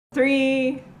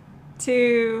3,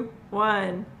 2,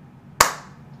 1.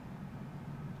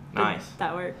 Nice.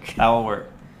 That work. That will work.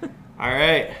 All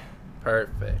right.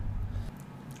 Perfect.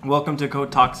 Welcome to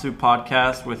Kotaksu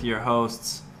Podcast with your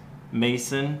hosts,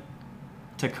 Mason,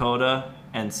 Dakota,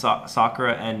 and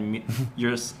Sakura, and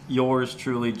yours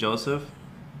truly, Joseph,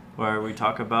 where we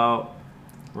talk about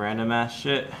random ass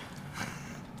shit.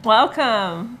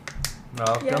 Welcome.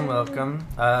 Welcome, Yay. welcome.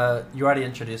 You already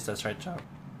introduced us, right, Joe?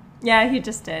 Yeah, he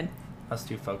just did. I was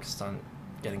too focused on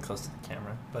getting close to the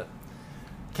camera, but...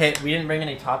 Okay, we didn't bring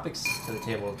any topics to the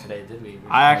table today, did we?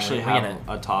 I actually have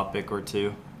a topic or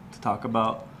two to talk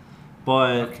about,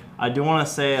 but okay. I do want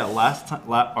to say our last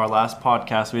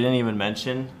podcast, we didn't even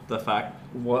mention the fact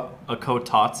what a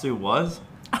kotatsu was.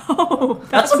 Oh,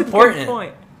 that's important. A good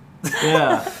point.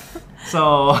 Yeah.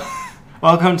 So,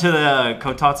 welcome to the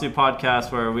Kotatsu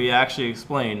Podcast, where we actually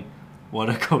explain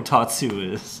what a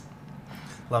kotatsu is.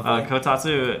 Lovely.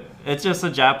 Kotatsu, it's just a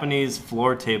Japanese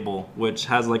floor table, which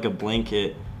has like a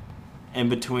blanket in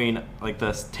between like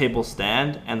the table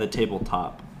stand and the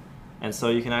tabletop. And so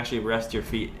you can actually rest your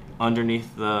feet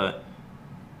underneath the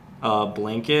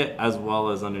blanket as well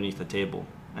as underneath the table.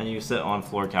 And you sit on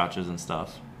floor couches and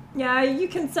stuff. Yeah, you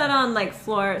can sit on like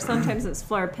floor, sometimes it's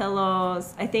floor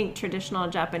pillows. I think traditional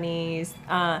Japanese,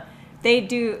 they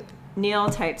do kneel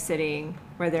type sitting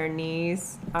where their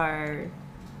knees are...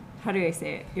 How do I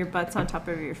say it? Your butt's on top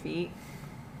of your feet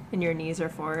and your knees are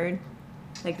forward.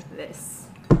 Like this.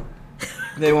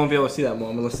 They won't be able to see that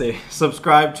moment unless they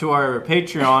subscribe to our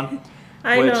Patreon,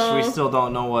 which we still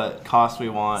don't know what cost we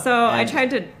want. So I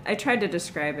tried to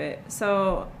describe it.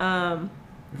 So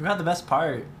we forgot the best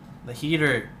part. The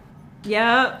heater.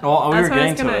 Yeah. Well, we were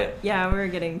getting to it. Yeah, we were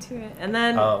getting to it. And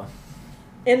then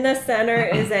in the center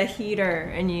is a heater,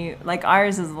 and you like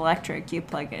ours is electric. You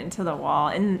plug it into the wall.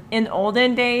 In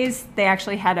olden days, they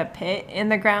actually had a pit in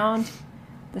the ground.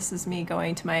 This is me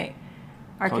going to my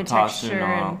architecture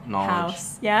and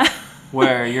house. Yeah.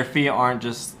 Where your feet aren't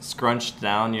just scrunched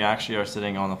down. You actually are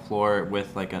sitting on the floor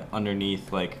with like an underneath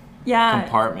compartment where your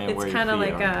feet are. It's kind of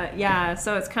like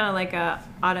so it's kind of like a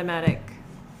automatic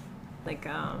they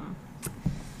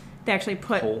actually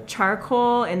put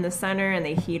charcoal in the center and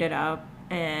they heat it up.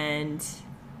 And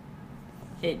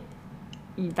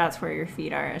that's where your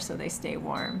feet are, so they stay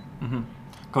warm. Mm-hmm.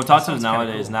 Kotatsus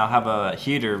nowadays now have a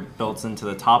heater built into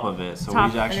the top of it, so we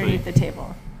actually underneath the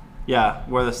table. Yeah,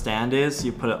 where the stand is,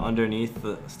 you put it underneath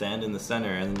the stand in the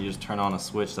center, and then you just turn on a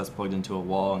switch that's plugged into a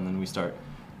wall, and then we start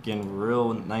getting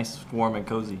real nice, warm, and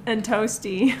cozy. And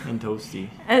toasty.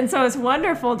 And so it's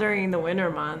wonderful during the winter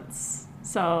months.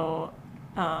 So,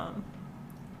 yeah,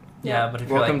 but if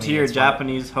welcome to your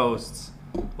Japanese hosts.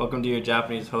 Welcome to your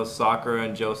Japanese hosts, Sakura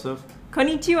and Joseph.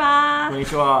 Konnichiwa.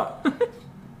 Konnichiwa.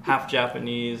 Half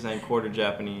Japanese and quarter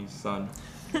Japanese, son.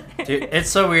 Dude, it's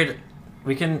so weird.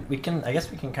 We can. I guess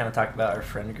we can kind of talk about our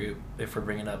friend group if we're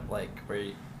bringing up like where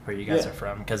you guys are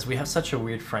from, because we have such a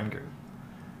weird friend group.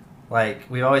 Like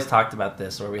we've always talked about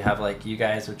this, where we have like you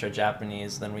guys, which are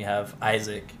Japanese, then we have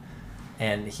Isaac,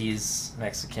 and he's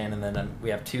Mexican, and then we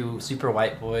have two super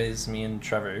white boys, me and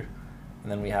Trevor,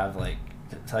 and then we have like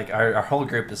our whole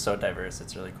group is so diverse.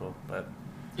 It's really cool. But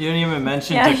you didn't even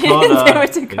mention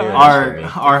Dakota.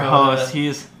 Our host.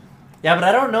 He's but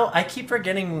I don't know. I keep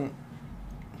forgetting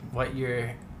what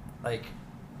your like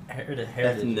heritage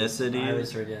ethnicity. I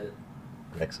always forget it.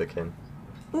 Mexican.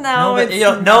 No, but it's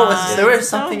not. There was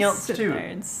something else too.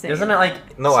 Isn't it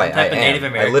like no? I am. Native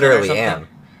American I literally am.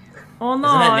 Well, no,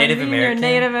 Isn't it Native American? Your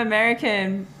Native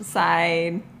American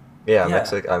side. Yeah,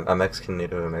 I'm Mexican,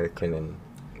 Native American, and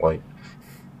white.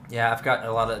 Yeah, I've got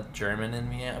a lot of German in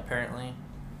me, apparently.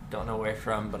 Don't know where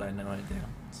from, but I know I do.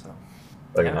 So.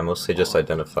 Again, I mostly just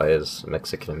identify as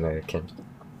Mexican American.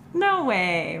 No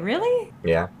way, really?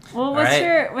 Yeah. Well,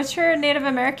 what's your Native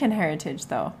American heritage,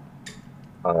 though?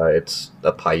 It's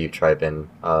a Paiute tribe in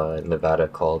Nevada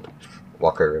called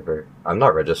Walker River. I'm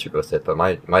not registered with it, but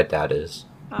my dad is.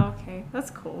 Oh, okay, that's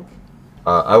cool.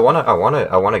 I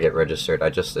wanna get registered.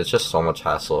 It's just so much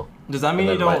hassle. Does that mean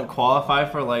you don't qualify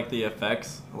for like the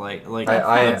effects, like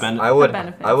I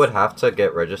would have to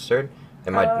get registered,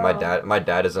 and my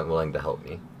dad isn't willing to help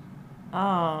me.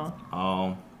 Oh,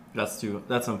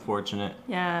 that's unfortunate.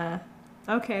 Yeah,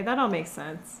 okay, that all makes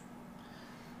sense.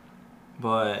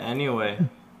 But anyway,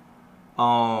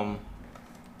 welcome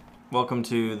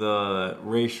to the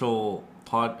racial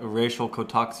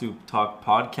Kotaksu Talk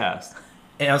podcast.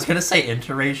 And I was gonna say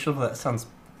interracial, but that sounds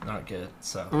not good.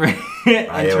 So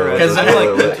because I like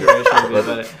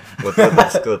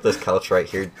interracial. With this couch right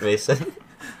here, Mason.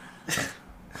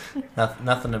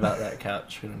 Nothing about that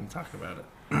couch. We don't need to talk about it.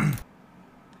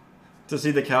 to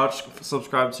see the couch,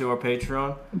 subscribe to our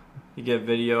Patreon. You get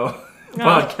video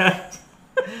podcast.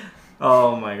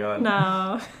 Oh my god.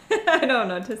 No, I don't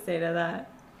know what to say to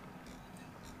that.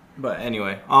 But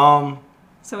anyway,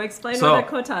 So explain So- what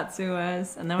a kotatsu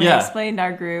was, and then we Yeah. explained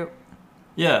our group.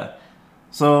 yeah.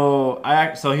 So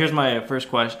here's my first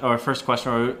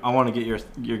question. I want to get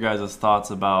your guys' thoughts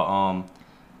about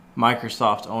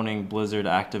Microsoft owning Blizzard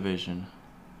Activision.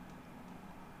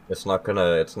 It's not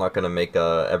gonna make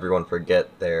everyone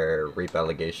forget their rape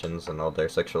allegations and all their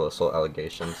sexual assault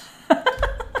allegations.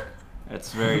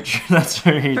 It's very true. That's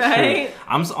very Right? true.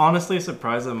 I'm honestly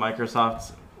surprised that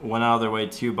Microsoft went out of their way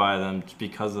to buy them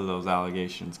because of those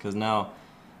allegations. Because now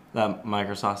that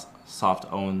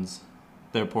Microsoft owns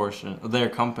their portion, their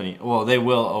company, well, they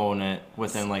will own it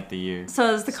within like the year.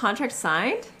 So is the contract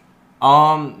signed?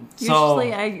 So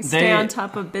Usually I stay they- on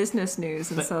top of business news,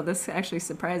 and so this actually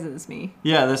surprises me.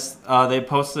 Yeah, this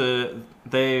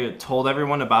they told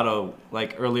everyone about it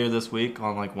like earlier this week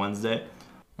on like Wednesday.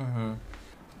 Mm-hmm.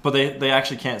 But they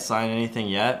actually can't sign anything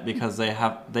yet because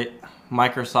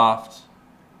Microsoft.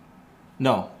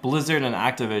 No, Blizzard and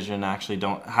Activision actually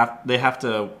don't have. They have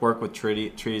to work with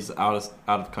treaties out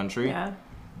of country, Yeah.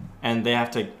 and they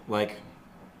have to like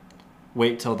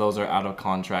wait till those are out of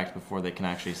contract before they can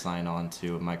actually sign on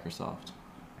to Microsoft.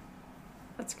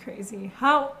 That's crazy.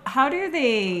 How do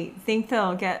they think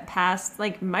they'll get past,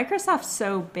 like, Microsoft's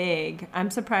so big.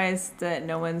 I'm surprised that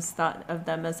no one's thought of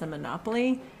them as a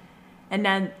monopoly. And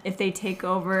then if they take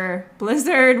over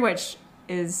Blizzard, which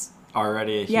is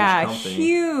Already a huge company.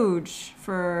 huge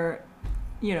for,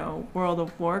 World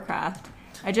of Warcraft.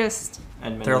 And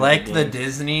many They're other like the games.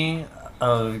 Disney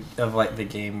of like the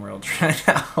game world right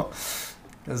now.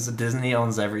 Because Disney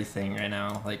owns everything right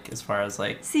now, like as far as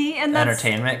like See, and that's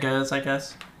entertainment goes, I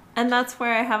guess. And that's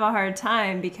where I have a hard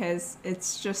time, because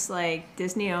it's just like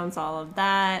Disney owns all of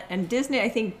that. And Disney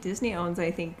owns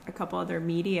a couple other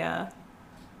media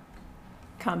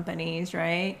companies,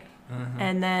 right? Mm-hmm.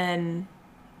 And then,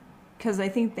 because I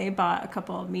think they bought a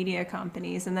couple of media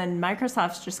companies, and then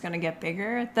Microsoft's just going to get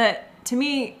bigger. That, to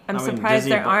me, I'm I mean, surprised Disney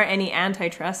there aren't any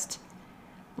antitrust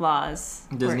laws.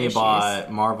 or Disney issues.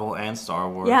 bought Marvel and Star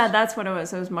Wars. Yeah, that's what it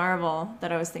was. It was Marvel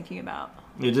that I was thinking about.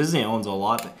 Yeah, Disney owns a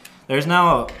lot. There's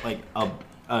now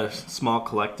a small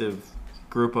collective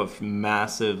group of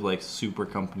massive like super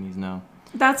companies now.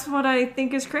 That's what I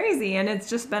think is crazy, and it's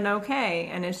just been okay,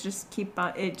 and it just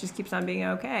keeps on being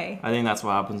okay. I think that's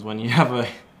what happens when you have a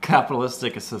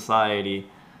capitalistic society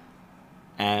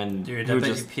and Dude, who I bet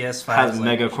just you PS5 has is like-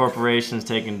 mega corporations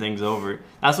taking things over.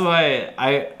 That's why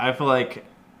I feel like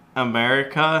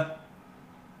America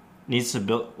needs to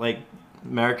build, like,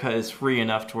 America is free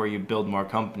enough to where you build more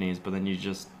companies, but then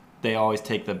they always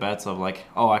take the bets of like,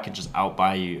 oh, I could just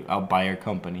outbuy your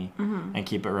company and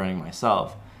keep it running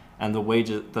myself. And the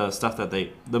wages, the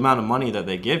amount of money that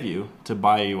they give you to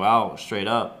buy you out straight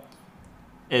up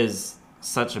is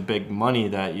such a big money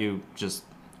that you just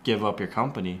give up your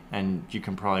company and you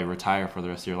can probably retire for the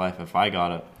rest of your life. If I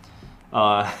got it,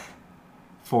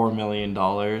 $4 million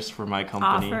for my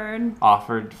company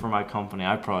offered for my company,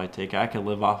 I'd probably take it. I could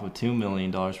live off of $2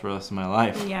 million for the rest of my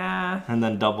life. Yeah, And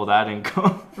then double that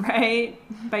income. right?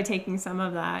 By taking some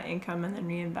of that income and then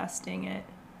reinvesting it.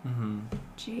 Mm-hmm.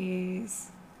 Jeez.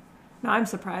 No, I'm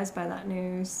surprised by that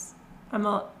news.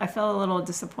 I feel a little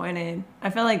disappointed.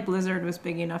 I feel like Blizzard was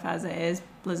big enough as it is.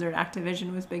 Blizzard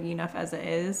Activision was big enough as it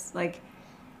is. Like,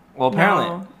 Well, apparently,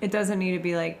 no, it doesn't need to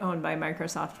be like owned by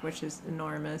Microsoft, which is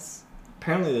enormous.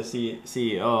 apparently the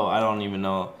CEO, I don't even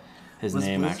know his Was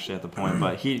name Blizz- actually at the point,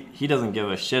 but he doesn't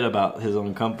give a shit about his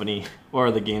own company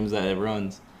or the games that it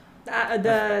runs.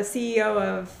 The CEO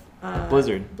of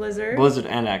Blizzard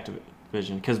and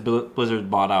Activision, because Blizzard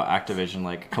bought out Activision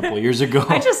like a couple of years ago.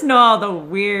 I just know all the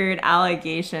weird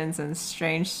allegations and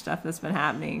strange stuff that's been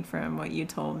happening from what you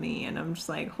told me, and I'm just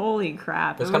like, holy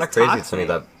crap! It's it kind was of crazy toxic. to me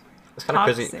that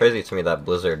Toxic. crazy to me that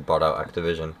Blizzard bought out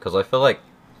Activision, because I feel like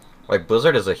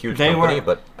Blizzard is a huge They company,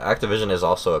 were- but Activision is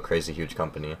also a crazy huge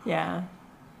company. Yeah.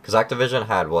 Because Activision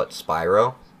had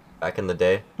Spyro back in the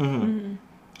day. Mm-hmm.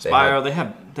 They Spyro,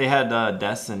 they had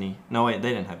Destiny. No wait, they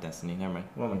didn't have Destiny. Never mind.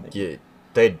 What am I thinking? Yeah,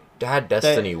 they had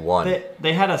Destiny 1.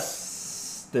 They had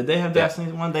did they have Yeah.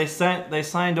 Destiny 1? They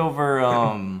signed over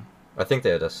I think they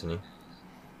had Destiny.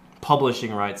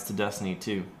 publishing rights to Destiny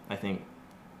 2, I think.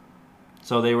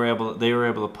 So they were able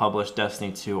to publish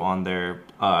Destiny 2 on their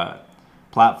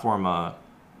platform,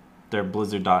 their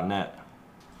Blizzard.net.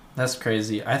 That's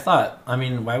crazy. I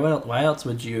mean, why else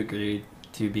would you agree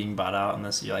to being bought out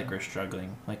unless you were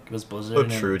struggling? Like, was Blizzard Oh, in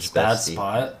true, a it's bad bestie.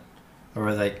 spot,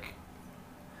 or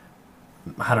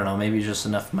I don't know, maybe just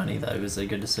enough money that it was a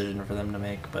good decision for them to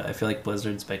make. But I feel like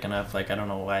Blizzard's big enough. Like I don't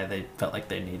know why they felt like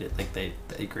they needed. Like they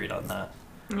agreed on that.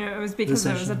 Yeah, it was because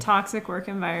it was a Decision. toxic work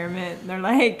environment. They're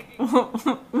like,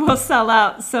 we'll sell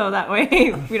out so that way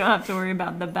we don't have to worry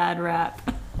about the bad rap.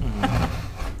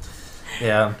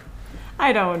 Yeah.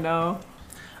 I don't know.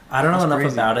 I don't know That's enough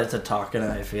crazy. about it to talk, and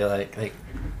I feel like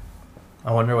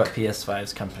I wonder what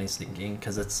PS5's company's thinking,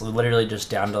 because it's literally just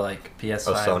down to like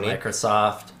PS5, Sony?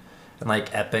 Microsoft, and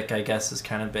like Epic. I guess is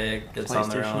kind of big. It's on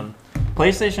their PlayStation? own,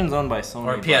 PlayStation's owned by Sony.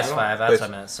 or but PS5. That's what I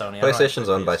meant. Sony. I don't like PlayStation's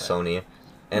owned by PS5. Sony,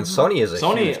 and Sony is a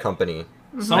Sony- huge company.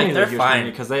 Sony's Like, they're a huge fine.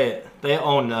 company because they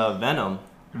own Venom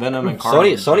and Sony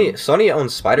Carnage. Sony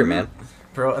owns Spider-Man.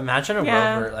 Bro, imagine a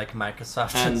Yeah. world where like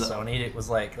Microsoft and And- Sony it was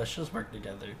like, let's just work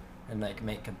together and like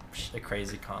make a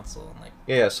crazy console and like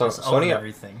Yeah, so just own Sony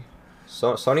everything.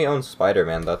 Sony owns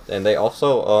Spider-Man, and they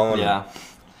also own. Yeah.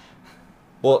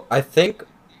 Well, I think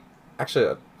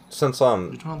actually since for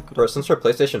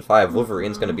PlayStation 5,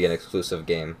 Wolverine's going to be an exclusive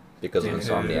game because of Dude, Do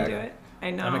Insomniac. it.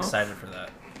 I know. I'm excited for that.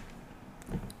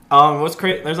 What's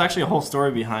great? There's actually a whole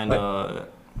story behind.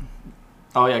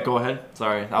 Oh yeah, go ahead.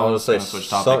 Sorry, I was I gonna switch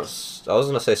topics. was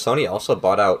gonna say Sony also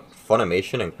bought out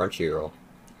Funimation and Crunchyroll.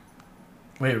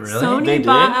 Wait, really? Sony They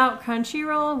bought did? out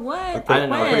Crunchyroll? What? I didn't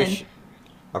know. When?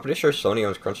 I'm pretty sure Sony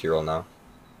owns Crunchyroll now.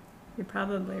 You're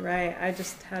probably right. I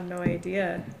just had no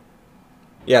idea.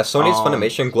 Yeah, Sony's Um,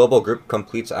 Funimation Global Group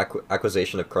completes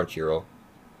acquisition of Crunchyroll.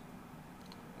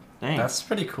 Dang, That's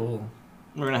pretty cool.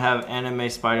 we're gonna have anime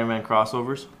Spider-Man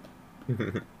crossovers.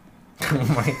 Oh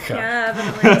my god.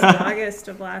 Yeah, but it was August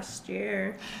of last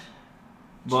year.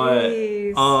 But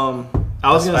Jeez.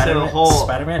 I was gonna say the Spider-Man- whole.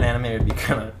 Spider-Man anime would be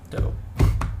kind of dope.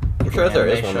 I'm sure there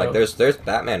is Anime one. show. Like there's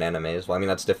Batman animes. Well, I mean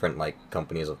that's different like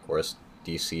companies, of course,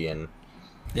 DC and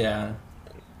Yeah.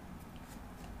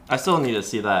 I still need to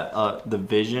see that. The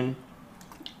Vision,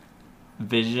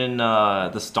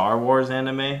 the Star Wars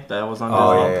anime that was on.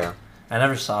 oh Disney. yeah. I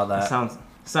never saw That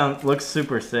that. looks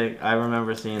super sick. I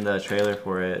remember seeing the trailer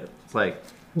for it. It's like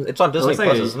It's on Disney looks like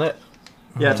Plus, a- isn't it?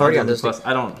 yeah, it's already on on Disney Disney.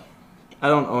 Plus. I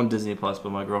don't own Disney Plus,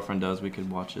 but my girlfriend does. We could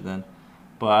watch it then.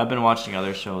 But I've been watching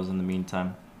other shows in the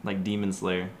meantime, like Demon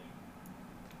Slayer.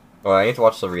 Oh, I need to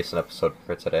watch the recent episode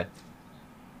for today.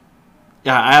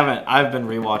 Yeah, I haven't. I've been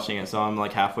rewatching it, so I'm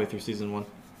like halfway through season 1.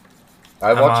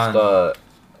 I I'm watched on-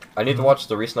 I need to watch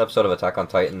the recent episode of Attack on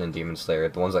Titan and Demon Slayer,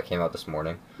 the ones that came out this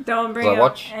morning. Don't bring I up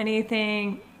watch-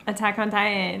 anything Attack on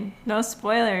Titan. No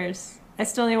spoilers. I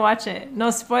still need to watch it. No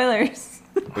spoilers.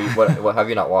 What have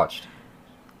you not watched?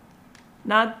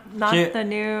 not Yeah. the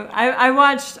new. I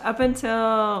watched up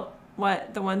until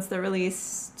what the ones that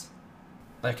released.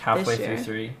 Like halfway This year. through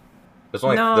 3. There's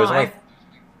only No,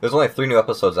 there's only 3 new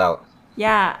episodes out.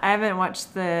 Yeah, I haven't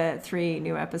watched the 3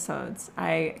 new episodes.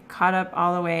 I caught up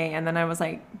all the way, and then I was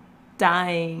like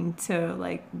dying to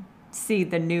like see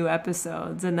the new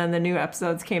episodes, and then the new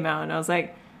episodes came out, and I was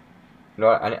like, You know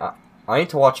what? I need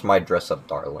to watch My Dress Up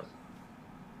Darling.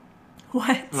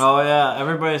 what? Oh yeah,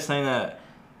 everybody's saying that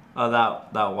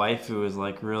that waifu is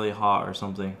like really hot or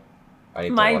something. I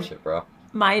need My- to watch it, bro.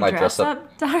 My My dress dress up,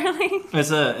 up- darling.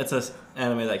 It's a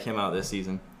anime that came out this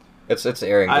season. It's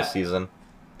airing this I- season.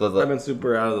 I've been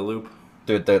super out of the loop.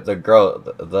 Dude, the girl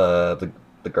the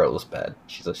girl is bad.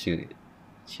 She's a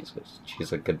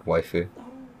good waifu.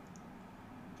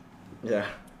 Yeah.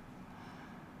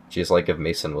 She's like if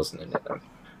Mason wasn't in it.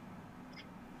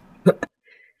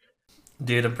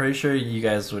 Dude, I'm pretty sure you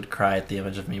guys would cry at the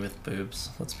image of me with boobs.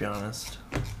 Let's be honest.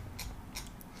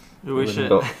 We should.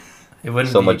 So, It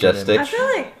wouldn't So be a good majestic.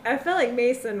 image. I feel like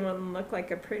Mason wouldn't look like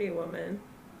a pretty woman.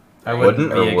 I wouldn't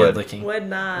Wouldn't or be a would? good looking. Would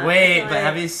not. Wait, I but feel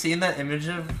have like- you seen that image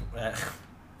of?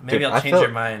 Maybe Dude, I'll I change feel-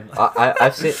 your mind.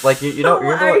 I've seen like you know Oh,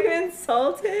 remember are what- you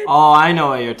insulted? Oh, I know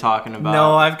what you're talking about.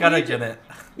 No, I've got to You get it.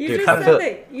 You Dude, just I said feel-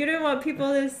 that you didn't want people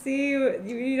to see you.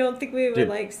 You don't think we would Dude,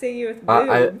 like see you with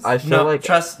I boobs? I feel No, like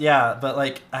yeah, but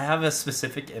like I have a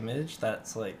specific image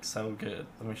that's like so good.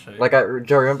 Let me show you. like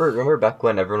Joe, remember back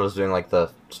when everyone was doing like the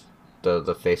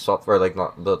face swap or like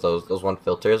not those one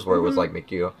filters where it was like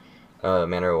make you a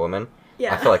man or a woman.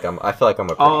 yeah. I feel like I'm a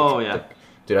pretty Oh, attractive,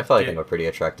 dude. I feel like Dude. I'm a pretty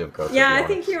attractive girl. to Yeah, be I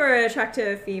think honest. you were an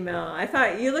attractive female. I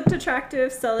thought you looked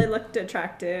attractive. Sully looked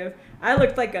attractive. I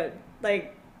looked like a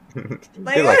like Dude,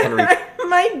 like Henry.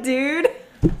 my dude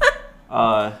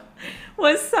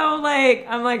was so like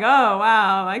I'm like, oh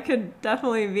wow, I could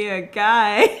definitely be a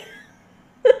guy.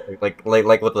 like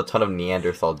with a ton of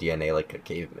Neanderthal DNA, like a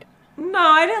caveman. No,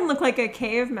 I didn't look like a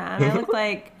caveman. I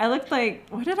looked like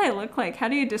what did I look like? How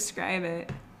do you describe it?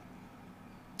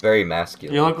 Very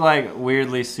masculine. You look like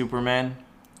weirdly Superman.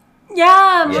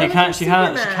 Yeah, Yeah. She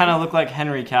kind of Superman. looked like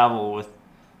Henry Cavill with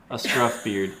a scruff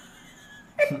beard.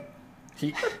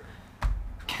 He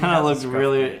Kind has of a looked scruff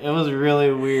really. beard. It was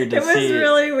really weird to It was see.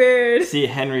 really weird. See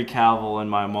Henry Cavill and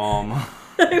my mom.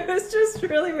 It was just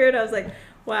really weird. I was like,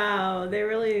 wow, they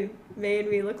really made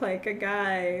me look like a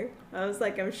guy. I was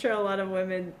like, I'm sure a lot of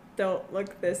women don't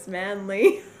look this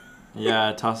manly.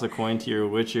 Yeah, toss a coin to your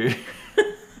Witcher.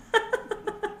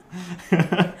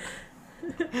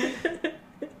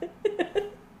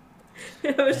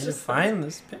 It was Did you just find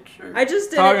this picture? I just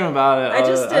didn't. Talking about it, I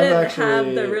just I've didn't actually-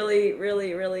 have the really,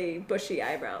 really, really bushy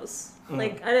eyebrows.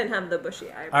 Like I didn't have the bushy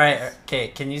eyebrows. All right, okay.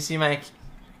 Can you see my?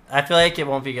 I feel like it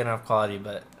won't be good enough quality,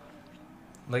 but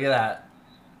look at that.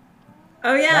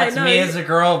 Oh yeah, That's no, me you- as a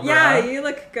girl, bro. Yeah, you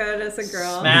look good as a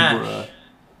girl. Smash. Bruh.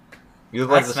 You look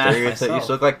I like the smashed stereotype.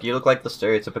 myself. You look like the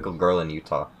stereotypical girl in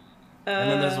Utah.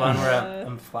 And then there's one where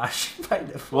I'm flashing my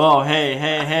nipple. Whoa, hey,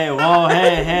 hey, hey, whoa,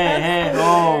 hey, hey, hey,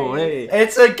 whoa, hey.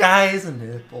 It's a guy's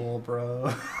nipple,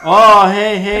 bro. Oh,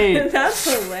 hey, hey. That's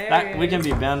hilarious. That, we can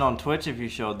be banned on Twitch if you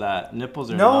showed that. Nipples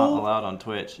are No. not allowed on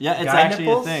Twitch. Yeah, it's Guy actually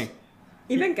nipples? a thing.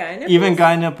 Even guy nipples. Even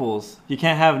guy nipples. You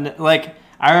can't have like.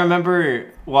 I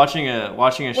remember watching a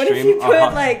What stream. if you put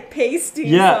uh-huh. like pasties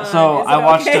Yeah, on? so Is I it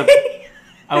watched okay?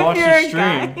 I watched If you're a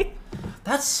stream. guy?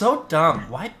 That's so dumb.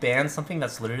 Why ban something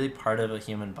that's literally part of a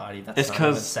human body? That's It's not even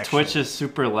because sexual? Twitch is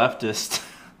super leftist.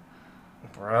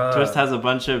 Bro. Twitch has a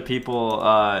bunch of people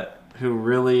who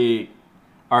really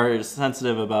are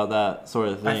sensitive about that sort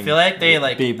of thing. I feel like they,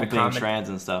 like, being accommodate- trans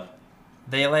and stuff.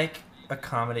 They like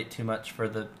accommodate too much for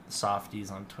the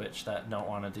softies on Twitch that don't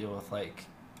want to deal with like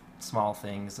small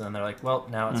things, and they're like, well,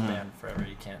 now it's Mhm. banned forever.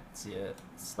 You can't see it.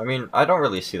 I mean, I don't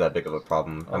really see that big of a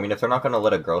problem. I mean, if they're not gonna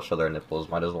let a girl show their nipples,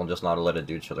 might as well just not let a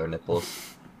dude show their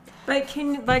nipples. But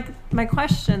my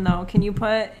question though, can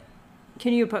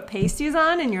you put pasties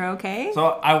on and you're okay? So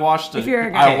I watched If you're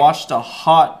a guy. I watched a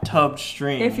hot tub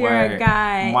stream. If you're a where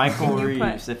guy, Michael can you put-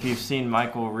 Reeves. If you've seen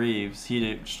Michael Reeves, he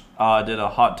did a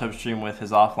hot tub stream with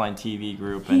his offline TV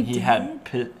group, and He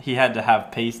he had to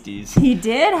have pasties. He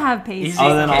did have pasties. Easy.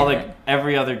 Other than all Okay.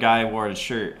 every other guy wore a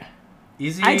shirt.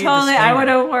 Easy. I totally, I disclaimer. would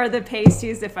have wore the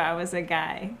pasties if I was a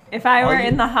guy. If I were All you-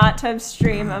 in the hot tub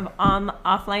stream of on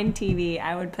offline TV,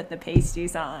 I would put the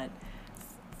pasties on.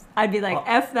 I'd be like, Oh.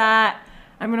 F that.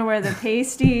 I'm gonna wear the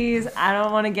pasties. I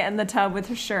don't want to get in the tub with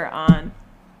a shirt on.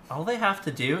 All they have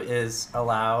to do is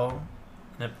allow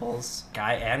nipples,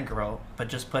 guy and girl, but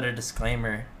just put a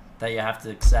disclaimer that you have to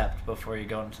accept before you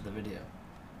go into the video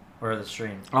or the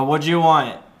stream. Oh, what'd you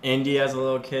want? Indy as a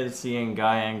little kid seeing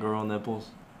guy and girl nipples.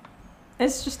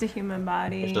 It's just a human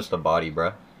body. It's just a body,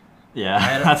 bruh. Yeah,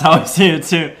 I don't- that's how I see it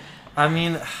too. I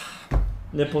mean,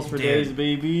 Nipples for Dude. days,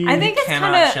 baby. I think you it's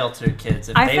cannot kinda- shelter kids.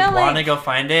 If I they feel want to like- go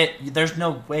find it, there's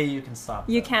no way you can stop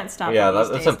You them. can't stop. Yeah, it these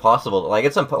that's days. impossible.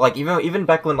 Like like even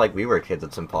back when like we were kids,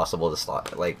 it's impossible to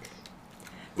stop. Like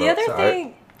The other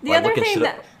thing. The like, other look at thing shit-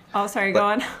 that. Oh, sorry. Go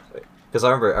on. because I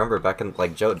remember back in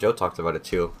like Joe talked about it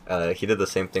too. He did the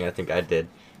same thing I think I did,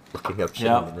 looking up shit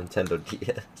Yep. on the Nintendo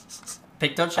DS.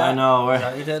 Picto chat. I know. Is that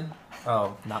what you did?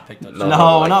 Oh, not Picto chat. No,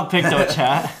 No, like- not Picto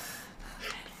Chat.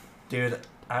 Dude,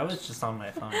 I was just on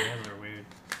my phone. You guys are weird.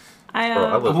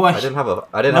 Bro, I didn't have a.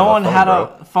 I didn't No have one a phone, had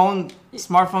bro. a phone.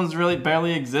 Smartphones really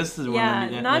barely existed Yeah,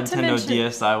 when the not to Nintendo mention-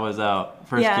 DSi was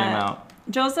first Yeah. came out.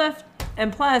 Joseph,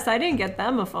 and plus, I didn't get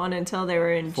them a phone until they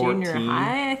were in junior 14?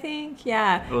 high, I think.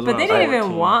 Yeah, It was but when they I was didn't even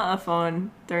 14. want a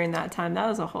phone during that time. That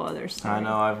was a whole other story. I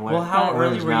know. I've learned. Well, how But- early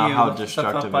learned were now you how looking stuff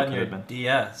destructive up it on could your have been.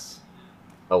 DS?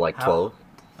 Oh, like How- 12.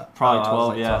 Probably Oh, I was 12.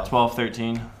 like Yeah, 12. 12,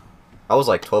 13. I was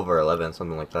like 12 or 11,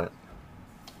 something like that.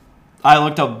 I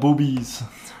looked up boobies,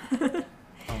 Oh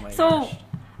my So, gosh.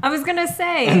 I was gonna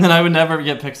say. and then I would never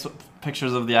get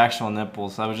pictures of the actual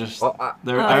nipples. I was just Well, I-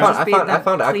 there. Oh, I just was- be the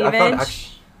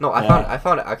cleavage? Yeah. I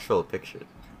found actual pictures.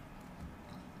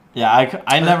 yeah,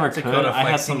 I never could. Dakota I had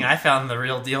flexing. some. I found the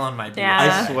real deal on my DS.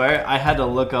 Yeah. I swear, I had to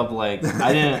look up like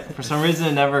I didn't. For some reason,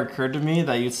 it never occurred to me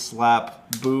that you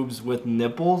slap boobs with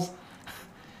nipples.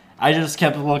 I just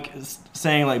kept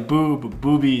saying like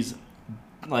boobies,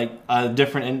 like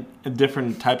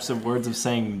different types of words of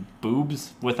saying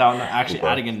boobs without actually Okay.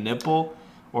 adding a nipple,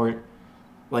 or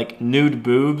like nude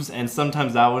boobs, and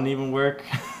sometimes that wouldn't even work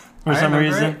for I some remember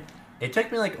reason. It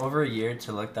took me like over a year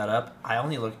to look that up. I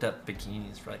only looked up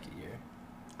bikinis for like a year.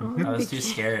 Oh, I was too bikini.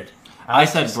 scared. I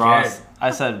was too said bras. scared. I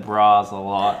said bras a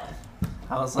lot.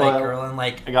 I was like Well, girl in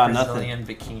like I got nothing. Brazilian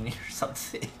bikini or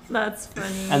something. That's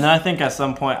funny. And then I think at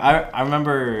some point, I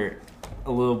remember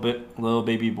a little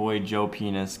baby boy Joe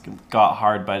penis got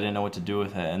hard, but I didn't know what to do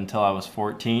with it until I was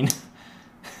 14.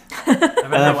 I And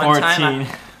remember then one time,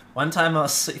 14. one time I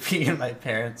was sleeping in my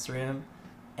parents' room,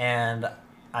 and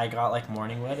I got like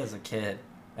morning wood as a kid,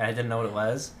 and I didn't know what it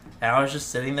was. And I was just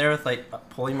sitting there with like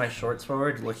pulling my shorts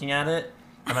forward, looking at it,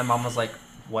 and my mom was like,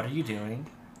 "What are you doing?"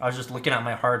 I was just looking at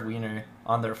my hard wiener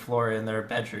on their floor in their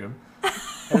bedroom.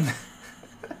 And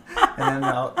then,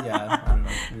 yeah, I don't know.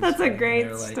 That's a great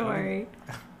like, story.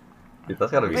 Dude,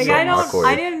 that's gotta be Like so I don't, awkward.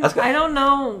 I don't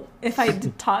know if I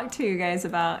talked to you guys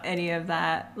about any of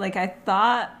that. Like I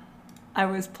thought I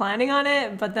was planning on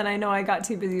it, but then I know I got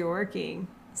too busy working.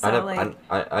 So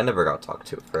I never got talked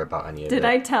to for about any of it. Did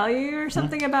I tell you or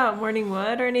something about Morning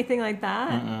Wood or anything like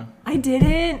that? I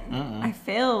didn't. I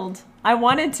failed. I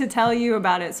wanted to tell you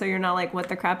about it so you're not like, what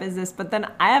the crap is this? But then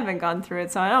I haven't gone through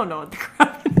it, so I don't know what the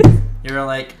crap is. You were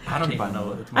like, I don't even know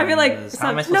what I feel like, is. How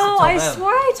am I supposed no, to tell I them? swore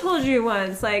I told you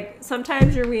once. Like,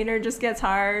 sometimes your wiener just gets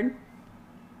hard,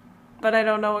 but I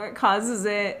don't know what causes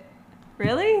it.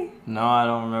 Really? No, I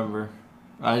don't remember.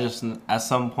 I just, at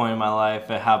some point in my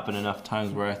life, it happened enough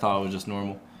times where I thought it was just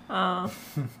normal. Oh.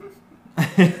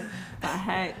 The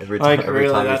heck? Every Like, every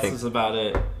really, time you that's think just about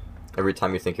it. every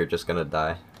time you think you're just gonna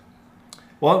die.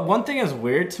 Well, one thing is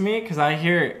weird to me because I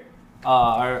hear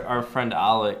our friend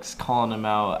Alex calling him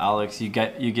out. Alex, you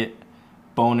get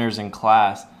boners in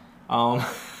class.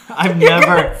 I've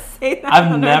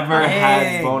never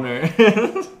had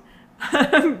boners.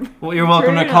 Well, you're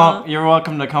welcome to Brutal. you're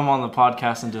welcome to come on the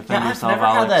podcast and defend Yeah, I've yourself, never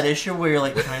Alex. had that issue where you're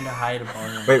like trying to hide a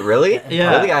boner. Wait, really?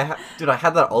 Yeah. Really? Dude, I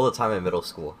had that all the time in middle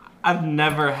school. I've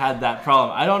never had that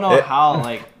problem. I don't know how.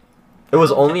 Like, It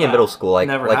was only in that. middle school,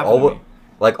 Never happened to me.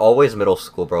 like always middle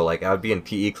school, bro. Like I'd be in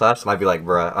PE class and I'd be like,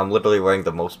 bruh, I'm literally wearing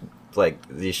the most like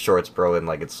these shorts, bro, and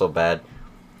like it's so bad.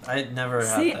 I never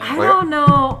had See, that. I don't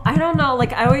know.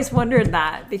 Like, I always wondered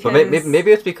that because... But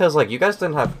maybe it's because like you guys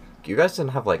didn't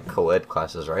have like co-ed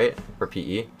classes, right? For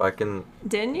PE back in.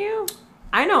 Didn't you?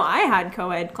 I know I had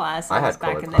co-ed classes I had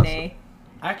back co-ed in the classes. day.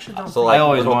 I actually don't. So, think like, I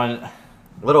always little- wanted.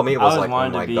 Little me I was always like, oh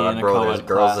wanted my to be god, in a bro, there's co-ed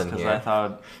girls class in because here. I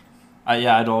thought,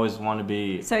 I'd always want to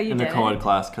be So you in the did? co-ed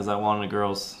class because I wanted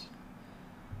girls.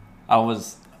 I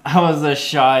was a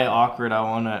shy, awkward. I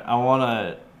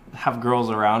wanna have girls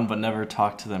around but never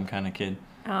talk to them kind of kid.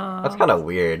 Oh. That's kind of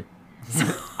weird.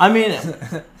 I mean,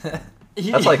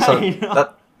 That's like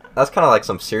that's kind of like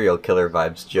some serial killer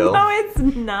vibes, Joe. No, it's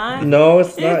not. No,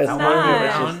 it's not. It's I not. want to be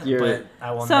It's around, just your- but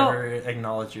I will So- never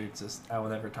acknowledge your existence. I will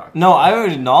never talk. No, I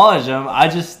would acknowledge them. I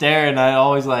just stare and I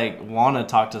always like want to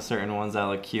talk to certain ones that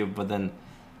look cute, but then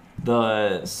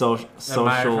the social from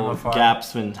afar.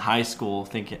 gaps in high school,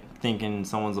 thinking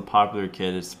someone's a popular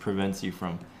kid, it prevents you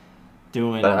from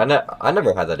doing But I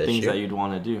never had that things that issue. you'd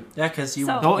want to do. Yeah, because you.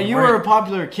 So- No, you were a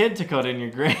popular kid, Dakota, in your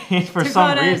grade for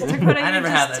some reason. Dakota, I you never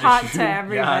had just that talk issue. to Yeah,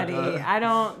 everybody. duh. I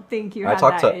don't think you I had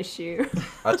talk that to- issue.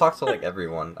 I talk to like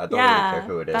everyone. I don't Yeah, really care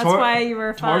who it is. that's Tor- why you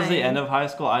were fine. Towards the end of high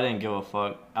school, I didn't give a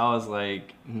fuck. I was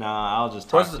like, nah, I'll just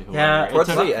Towards talk to the- whoever. yeah, It towards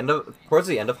took-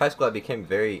 the end of high school, I became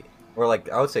very, or like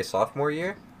I would say sophomore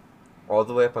year, all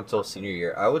the way up until senior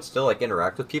year. I would still like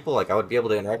interact with people. Like I would be able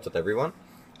to interact with everyone,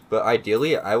 but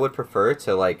ideally, I would prefer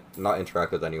to like not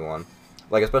interact with anyone.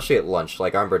 Like especially at lunch.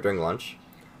 Like I remember during lunch,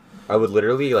 I would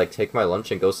literally like take my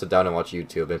lunch and go sit down and watch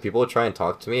YouTube, and people would try and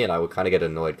talk to me, and I would kind of get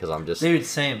annoyed because I'm just. Dude,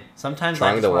 same. Sometimes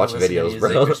Trying I just to wanna watch listen videos, to music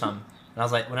bro. or something. And I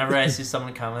was like, whenever I see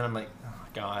someone coming, I'm like, oh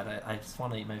god, I just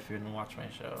want to eat my food and watch my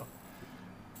show.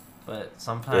 But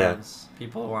sometimes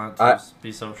people want to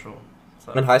be social.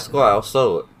 So. In high school, I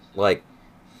also like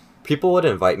people would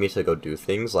invite me to go do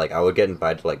things. Like I would get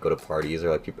invited to like go to parties or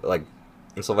like people like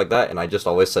and stuff like that, and I just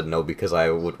always said no because I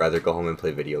would rather go home and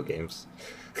play video games.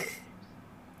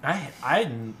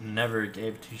 Never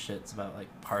gave two shits about like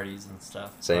parties and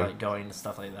stuff. Same. Or, like going to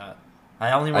stuff like that.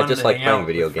 I only I wanted just to like hang playing out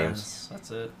video with games. friends.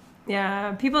 That's it.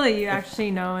 Yeah, people that you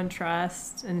actually know and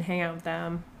trust and hang out with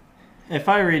them. If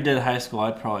I redid high school,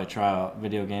 I'd probably try out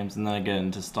video games and then I'd get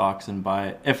into stocks and buy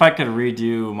it. If I could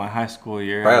redo my high school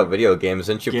year. Try out video games.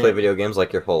 Didn't you Get- play video games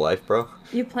like your whole life, bro?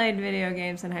 You played video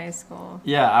games in high school.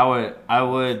 Yeah, I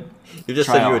would. You just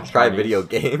Try said you out would try parties. video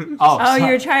games. Oh, you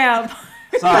were tryout.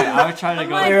 Sorry, I would try to I'm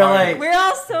go like, to parties. we're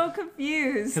all so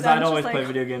confused. Because I'm I'd just always like, play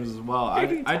video games as well. what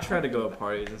are you I'd try to talking go to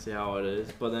parties and see how it is.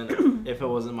 But then if it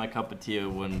wasn't my cup of tea, it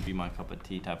wouldn't be my cup of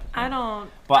tea type of thing. I don't.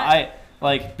 But I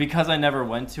like, because I never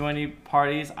went to any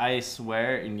parties, I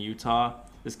swear in Utah,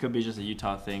 this could be just a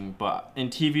Utah thing, but in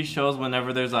TV shows,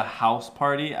 whenever there's a house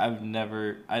party, I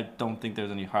don't think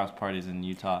there's any house parties in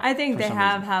Utah. I think for they some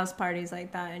have reason. house parties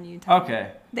like that in Utah.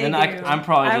 Okay. They then do. I'm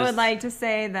probably I just... would like to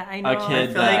say that I know a kid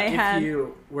that that- they had.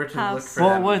 you were to house. for Well,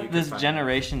 them, you with could this find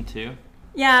generation too,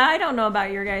 Yeah, I don't know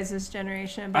about your guys'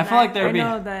 generation, but I feel like there I would be-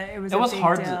 know that it was it a was big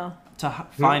hard deal. to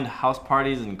find house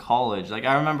parties in college. Like,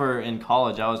 I remember in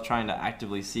college, I was trying to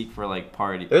actively seek for, like,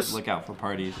 There's- look out for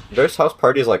parties. There's house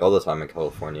parties like all the time in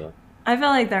California. I feel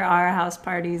like there are house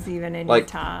parties even in Like-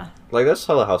 Utah. Like there's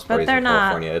hella house But parties they're in not-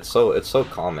 California. It's so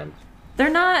common. They're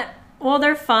not. Well,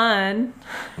 they're fun.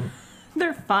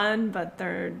 They're fun, but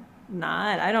they're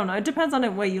not. I don't know. It depends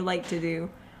on what you like to do.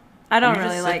 I don't You just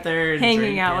really sit like there and hanging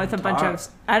drink out with a and bunch talk. of.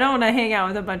 I don't want to hang out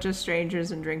with a bunch of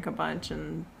strangers and drink a bunch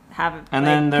and have it. And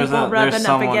like, then there's people there's rubbing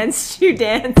someone- up against you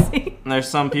dancing. And there's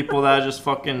some people that just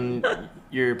fucking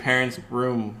your parents'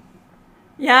 room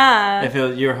Yeah. if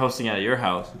you're hosting at your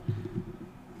house.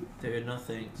 Dude, no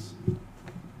thanks.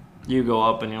 You go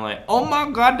up and you're like, oh my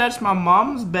god, that's my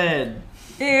mom's bed.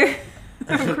 Ew.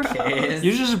 Okay.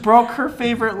 You just broke her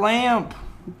favorite lamp.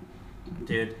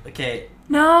 Dude, okay.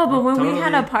 No, but when we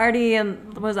had a Totally. party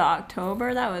in was it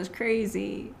October, that was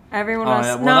crazy. Everyone Oh, was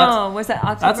yeah, well, no, was it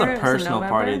October? That's a Was it personal November?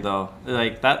 party though.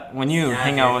 Like that when you Yeah,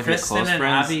 hang dude, out with Kristen your close and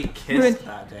friends. Abby kissed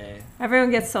that day.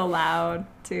 Everyone gets so loud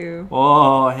too.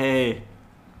 Oh hey,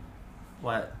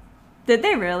 What? Did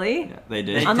they really? yeah, they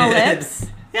did. On the did. lips?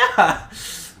 Yeah. I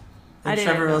And didn't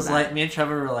Trevor know was that. like, me and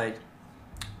Trevor were like,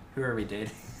 who are we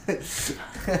dating?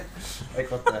 Like,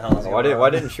 what the hell is Why going did on? why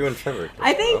didn't you and Trevor? kiss,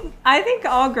 I think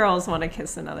all girls want to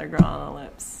kiss another girl on the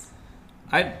lips.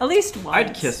 I'd At least once.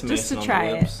 I'd kiss Mason just to on try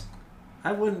the it. lips.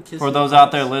 I wouldn't kiss For you those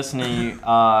out there once. listening,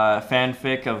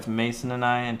 fanfic of Mason and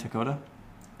I and Dakota.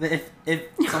 If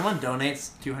someone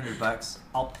donates $200,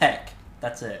 I'll peck.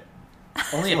 That's it.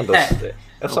 Only a Someone does- peck.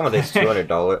 If someone takes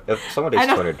 $200, if someone I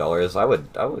takes don't-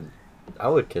 $200, I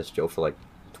would kiss Joe for like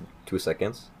 2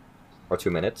 seconds, or 2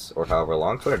 minutes, or however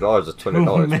long. $200 is $200,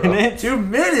 bro. minutes? 2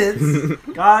 minutes?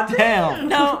 God Damn.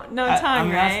 No, no tongue, I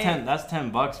mean, right? that's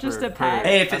 $10 Just for, a peck.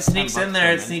 Hey, if it that's sneaks 10 in bucks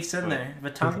there, per it sneaks in minute, there. If a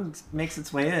tongue makes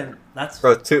its way in, that's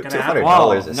Bro, gonna happen.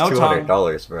 $200 is Whoa, no tongue.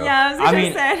 $200, bro. Yeah, I was I gonna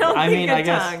mean- say I don't I think mean, a I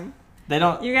guess tongue. They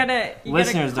don't. You gotta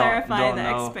Listeners clarify don't the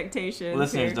know. expectations.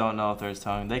 Listeners here. don't know if there's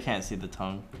tongue. They can't see the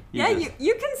tongue. Yeah, just-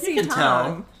 you can see can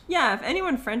tongue. tell. Yeah, if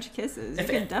anyone French kisses, you If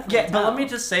can it- definitely yeah, but let tell. me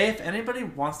just say, if anybody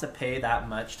wants to pay that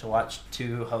much to watch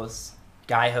two hosts,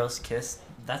 guy hosts kiss,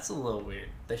 that's a little weird.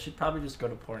 They should probably just go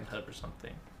to Pornhub or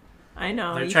something. I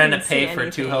know. They're you trying to can pay see for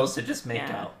two anything. hosts to just make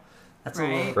Yeah. out. That's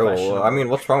Right. a little Bro, questionable. I mean,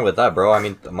 what's wrong with that, bro? I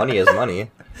mean, money is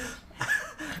money.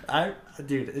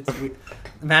 Dude, it's weird.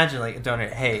 Imagine like a donor.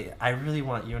 Hey, I really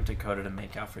want you and Dakota to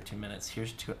make out for 2 minutes.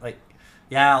 Here's two. Like,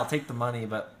 yeah, I'll take the money,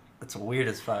 but it's weird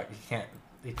as fuck. You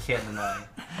can't deny.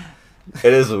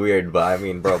 It is weird, but I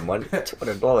mean, bro, money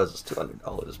 $200 is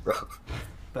 $200, bro.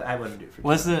 But I wouldn't do it for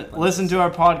Listen to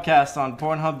our podcast on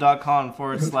Pornhub.com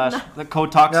 / the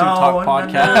Kotaksu No, Talk no,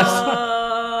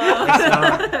 podcast.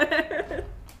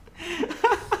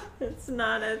 It's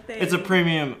not a thing. It's a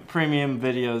premium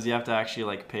videos. You have to actually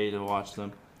like pay to watch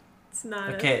them. It's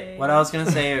not a Okay, thing. what I was gonna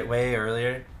say way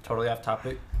earlier, totally off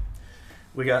topic.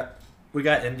 We got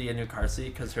Indy a new car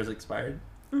seat because hers expired.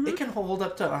 Mm-hmm. It can hold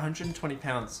up to 120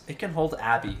 pounds. It can hold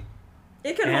Abby.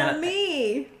 It can and- hold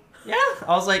me. Yeah,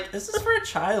 I was like, this is for a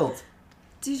child,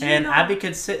 Did you and know? Abby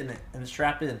could sit in it and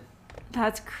strap in.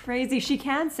 That's crazy. She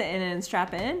can sit in it and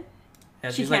strap in.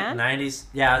 And She she's can? like 90s.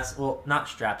 Yeah, it's well not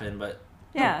strap in, but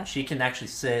Yeah. she can actually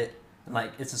sit. And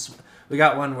like we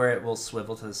got one where it will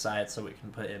swivel to the side so we can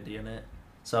put Indy in it.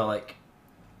 So like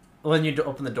when you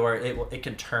open the door, it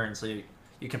can turn so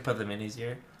you can put them in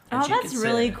easier. And Oh, she can that's sit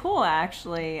really in it. cool.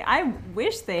 Actually, I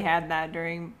wish they had that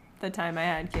during the time I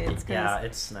had kids. 'Cause Yeah,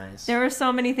 it's nice. there were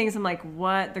so many things. I'm like,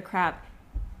 what the crap?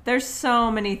 There's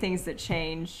so many things that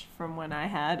change from when I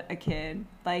had a kid.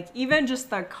 Like even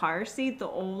just the car seat, the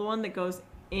old one that goes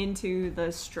into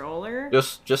the stroller.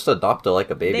 Just adopt it like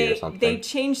a baby or something. They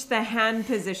changed the hand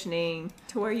positioning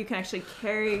to where you can actually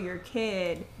carry your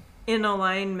kid in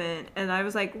alignment. And I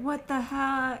was like, what the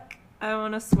heck? I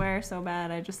want to swear so bad.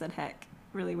 I just said heck.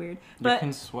 Really weird. You But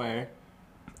can swear.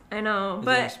 I know. Is it an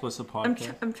But explicit I'm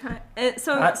podcast? I'm trying.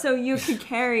 I- So you could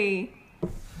carry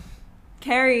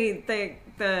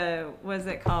the what's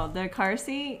it called, the car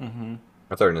seat Mm-hmm.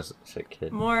 I thought you were gonna say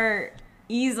kid. more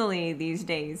easily these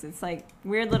days. It's like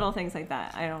weird little things like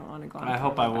that. I don't want to go on. I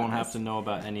hope forever I about won't have this. to know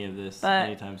about any of this But-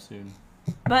 anytime soon.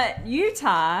 But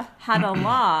Utah had a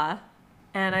law,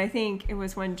 and I think it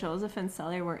was when Joseph and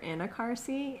Sally were in a car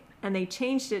seat, and they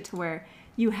changed it to where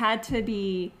you had to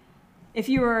be, if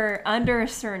you were under a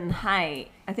certain height,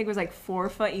 I think it was like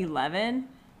 4'11",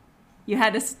 you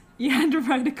had to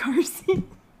ride a car seat.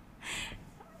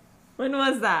 When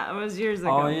was that? It was years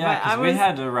ago. Oh yeah, But I because we was-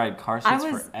 had to ride car I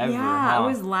seats was forever. yeah, huh? I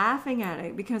was laughing at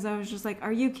it because I was just like,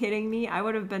 "Are you kidding me? I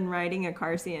would have been riding a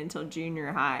car seat until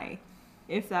junior high,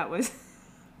 if that was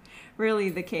really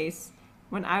the case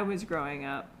when I was growing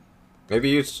up." Maybe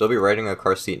you'd still be riding a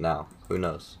car seat now. Who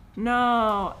knows?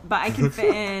 No, but I can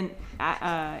fit in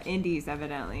Indies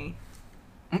evidently.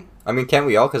 I mean, can't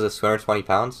we all? Because it's 220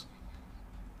 pounds.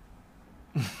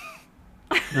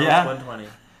 No, Yeah. it's 120.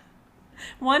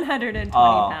 120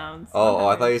 Oh. pounds. Oh,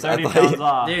 I thought you 30 said. pounds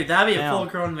off. Dude, that'd be a Damn.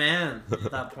 full-grown man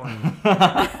at that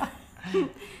point.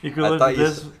 You could I live thought with you,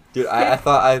 this. dude. I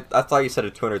thought you said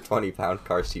a 220-pound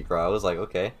car seat, bro. I was like,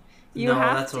 okay. You no,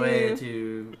 have that's to. way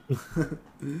too.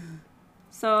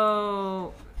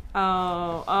 So,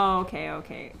 okay.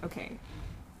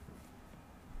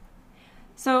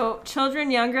 So, children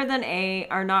younger than 8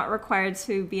 are not required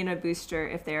to be in a booster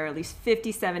if they are at least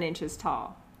 57 inches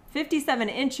tall. 57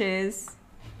 inches,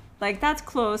 like that's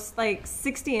close. Like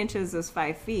 60 inches is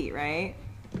 5 feet, right?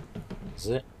 Is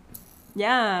it?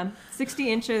 Yeah,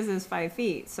 60 inches is 5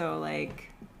 feet. So, like,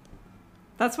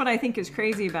 that's what I think is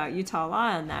crazy about Utah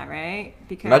law on that, right?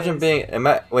 Because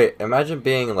Imagine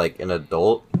being like an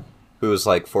adult who's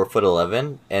like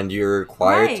 4'11" and you're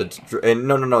required Right. to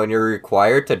and and you're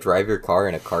required to drive your car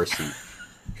in a car seat.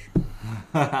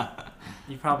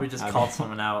 You probably just I called mean-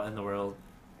 someone out in the world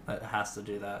that has to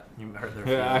do that. You hurt their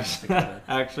Who feelings.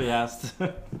 actually has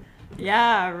to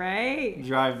yeah, right.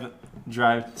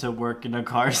 drive to work in a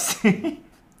car seat.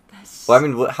 Well, I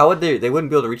mean, how would they wouldn't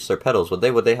be able to reach their pedals, would they?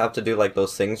 Would they have to do like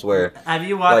those things where? Have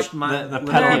you watched Like, the Little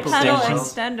pedal They're People's pedal World?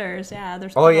 extensions. extenders, yeah.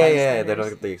 There's Oh pedal yeah, they extenders. don't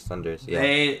get the extenders. Yeah.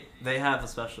 They have a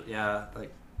special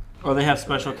like. Or they have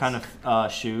special kind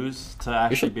of shoes to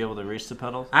actually should- be able to reach the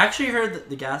pedals. I actually heard that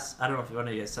the gas. I don't know if one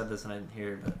of you guys said this and I didn't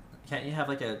hear, but can't you have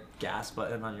like a gas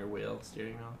button on your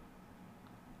steering wheel?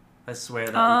 I swear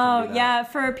that. you can Oh, do that. yeah.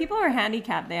 For people who are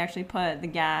handicapped, they actually put the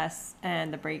gas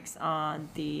and the brakes on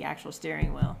the actual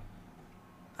steering wheel.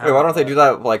 Wait, why don't they do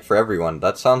that like for everyone?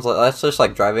 That sounds like that's just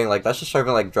like driving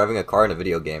driving a car in a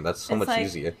video game. That's so It's much like-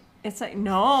 easier. It's like,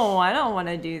 no, I don't want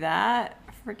to do that.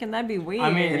 Freaking, that'd be weird. I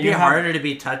mean, It'd You be have- harder to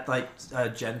be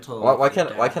gentle. Why with the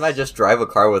can't I gas. just drive a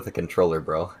car with a controller,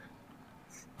 bro?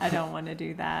 I don't want to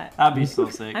do that. That'd be so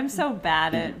sick. I'm so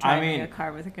bad at I driving mean- a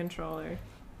car with a controller.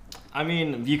 I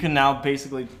mean, you can now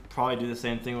basically probably do the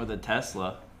same thing with a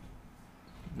Tesla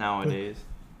nowadays.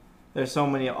 There's so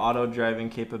many auto driving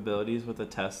capabilities with a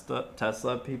Tesla.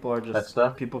 People are just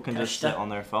Tesla? people can just Tesla? sit on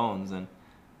their phones and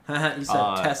You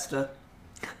said Testa.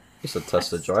 You said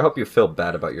Tesla, Joe. I hope you feel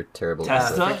bad about your terrible.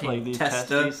 Testa, freaking like these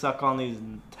Testa. testes suck on these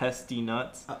testy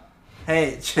nuts.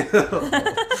 Hey, chill.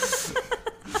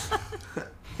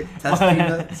 Testy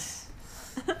nuts.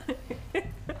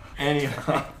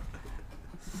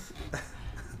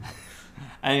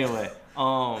 Anyway,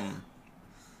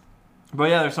 but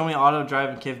yeah, there's so many auto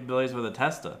driving capabilities with a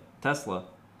Tesla.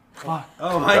 Fuck,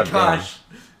 Oh my God damn. gosh,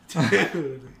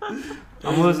 dude.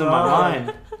 I'm losing my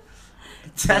mind.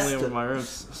 Only over Testa. my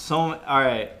rooms. All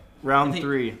right, round You think-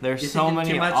 3. you're There's so thinking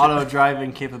many too much? auto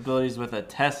driving capabilities with a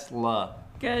Tesla.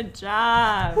 Good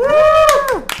job.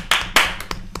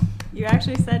 You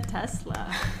actually said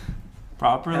Tesla.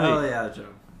 Properly. Hell yeah, Joe.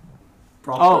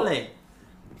 Properly.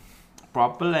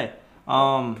 Properly.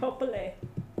 Properly.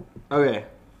 Okay.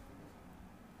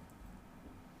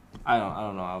 I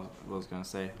don't know what I was gonna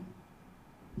say.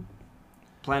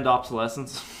 Planned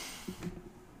obsolescence.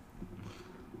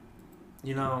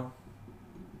 You know,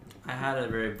 I had a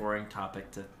very boring topic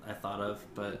I thought of,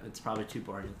 but it's probably too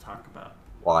boring to talk about.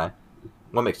 Why?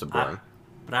 What makes it boring?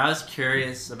 But I was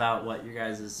curious about what you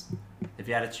guys if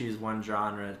you had to choose one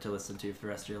genre to listen to for the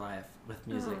rest of your life with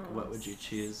music, Oh, what would you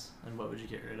choose and what would you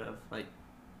get rid of? Like,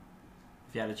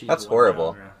 if you had to choose That's one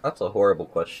horrible. genre. That's a horrible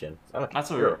question.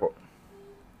 That's a you're weird-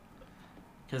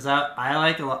 Because I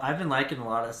like a lot, I've been liking a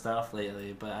lot of stuff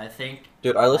lately, but I think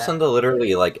Dude, I listen to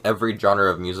literally like every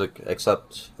genre of music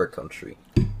except for country.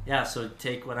 yeah. So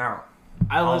take one out.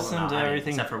 I All of listen them, to I mean,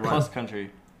 everything except for one. plus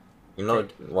country. You know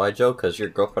why, Joe? Because your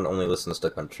girlfriend only listens to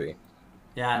country.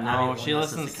 Yeah, No, Abby she only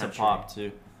listens to country. pop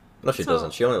too. No, she So-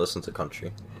 doesn't. She only listens to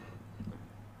country.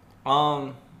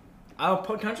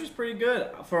 Country's pretty good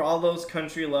for all those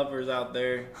country lovers out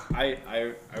there.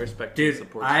 I respect Dude, and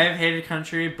support. I've hated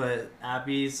country, but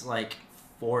Abby's like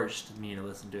forced me to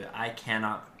listen to it. I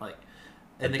cannot like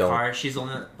in I the don't. car. She's the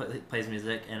one that plays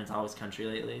music, and it's always country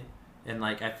lately. And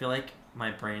like I feel like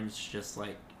my brain's just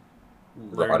like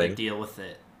learned Rotting. to deal with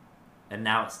it, and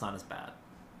now it's not as bad.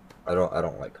 I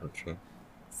don't like country.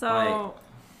 So,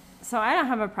 so I don't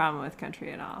have a problem with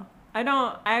country at all.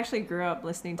 I actually grew up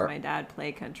listening to my dad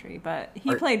play country, but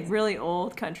he played really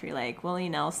old country, like Willie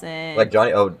Nelson, Like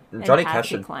Johnny and Johnny Cash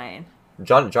Patsy and Cline.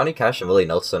 Johnny Cash and Willie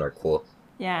Nelson are cool.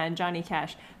 Yeah, and Johnny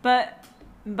Cash. But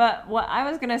what I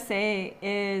was gonna say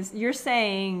is, you're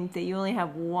saying that you only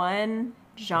have one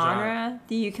genre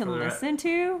that you can For the re- listen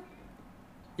to.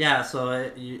 Yeah,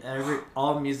 so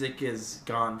all music is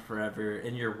gone forever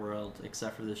in your world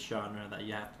except for this genre that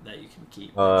you can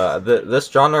keep. This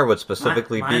genre would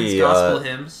specifically Mine's be gospel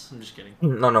hymns. I'm just kidding.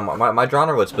 No, my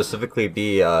genre would specifically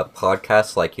be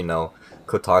podcasts like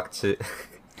Kotaku.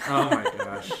 Oh my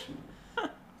gosh.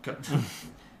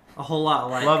 A whole lot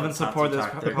like Love and support this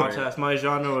Kotatsu Talk. podcast. My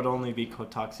genre would only be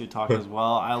Kotatsu Talk as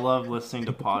well. I love listening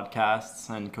to podcasts,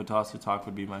 and Kotatsu Talk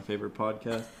would be my favorite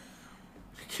podcast.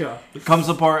 Yeah. Come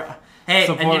support. Hey,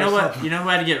 support and you know us. what? You know who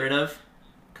I had to get rid of?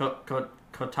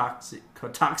 Kotatsu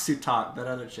Talk, that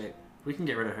other chick. We can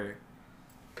get rid of her.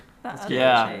 That get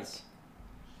Yeah. other chick. She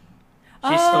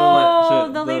stole it. Oh,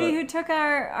 Shit, the the- lady who took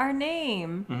our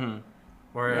name. Mm-hmm.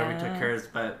 Or we Yeah. took hers,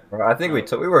 but I think we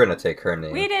were gonna take her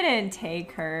name. We didn't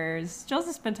take hers.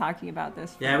 Joseph's been talking about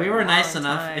this. For yeah, we were a nice long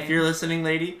enough. time. If you're listening,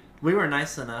 lady, we were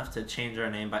nice enough to change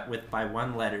our name by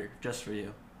one letter just for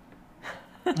you.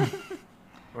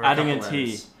 Or Adding a couple T.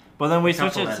 letters. But then we A couple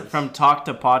switched it letters. from talk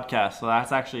to podcast, so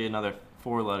that's actually another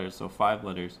 4 letters, so 5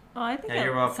 letters. Oh, I think Yeah,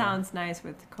 you're that welcome. sounds nice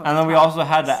with. And then we also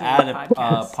had to Kotatsu add a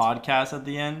podcast. podcast at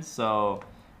the end, so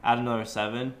add another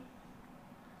 7.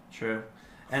 True.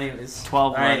 Anyways,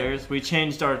 12 all right, letters. We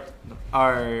changed our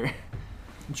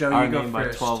Joe, our you go name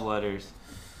first. by 12 letters.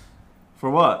 For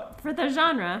what? For the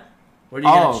genre. What are you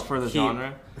Oh, gonna for the keep?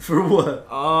 genre? For what?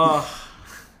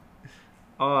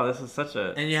 Oh, this is such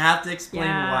a... And you have to explain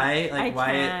Yeah, why, I like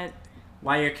can't.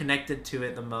 why you're connected to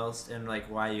it the most, and like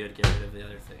why you would get rid of the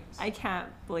other things. I can't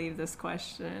believe this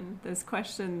question. This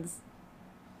question's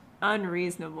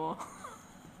unreasonable.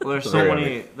 Well, there's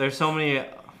so many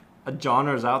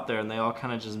genres out there, and they all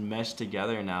kind of just mesh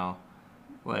together now.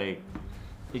 Like,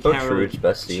 you So can't true, really it's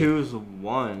bestie. choose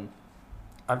one.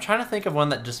 I'm trying to think of one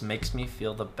that just makes me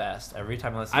feel the best every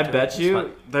time I listen I to it. bet It's you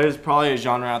fun. there's probably a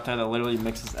genre out there that literally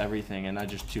mixes everything, and I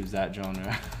just choose that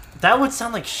genre. That would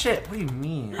sound like shit. What do you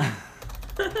mean?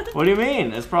 What do you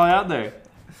mean? It's probably out there.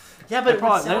 Yeah, but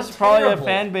There's probably a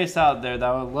fan base out there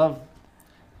that would love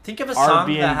Think of a song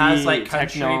Airbnb, that has like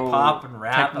country, techno- pop, and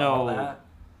rap and all techno-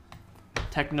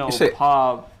 that. techno You say-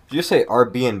 pop, Did you say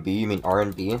Airbnb? You mean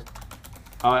R&B?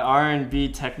 R&B,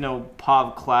 techno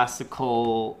pop,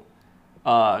 classical,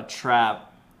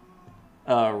 trap,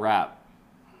 rap.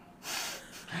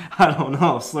 I don't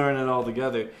know, slurring it all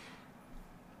together.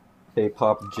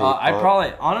 K-pop, J-pop.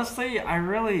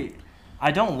 I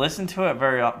don't listen to it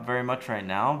very much right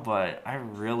now, but I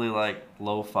really like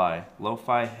lo-fi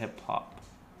hip hop.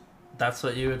 That's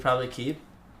what you would probably keep.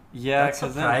 Yeah, That's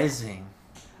because surprising.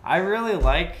 I really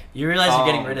like. You realize you're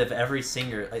getting Um, rid of every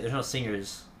singer. Like, there's no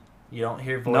singers. You don't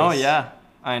hear voice. No, yeah,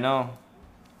 I know.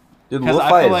 Dude, 'Cause I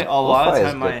lo-fi feel is, like a lot of lo-fi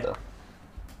is time good, though.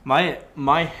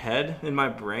 My head in my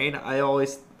brain, I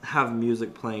always have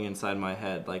music playing inside my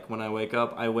head. Like when I wake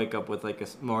up with like a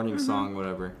morning song,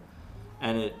 whatever,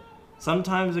 and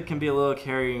sometimes it can be a little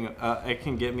carrying. It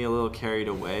can get me a little carried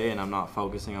away, and I'm not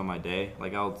focusing on my day.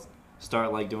 Like I'll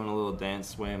start like doing a little dance,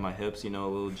 swaying my hips, a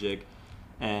little jig,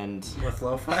 and With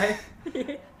lo-fi?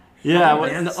 yeah. Oh,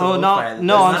 dance to no, lo-fi.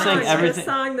 no, I'm There's saying not- everything. A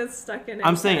song that's stuck in.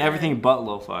 I'm saying inside. everything but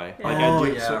lo-fi. Yeah. Like Oh, I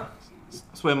do yeah.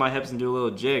 sway my hips and do a little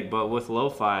jig, but with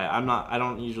lo-fi, I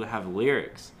don't usually have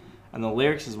lyrics, and the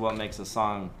lyrics is what makes a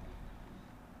song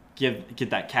get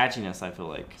that catchiness. I feel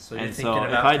like. So you're and thinking if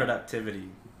about productivity.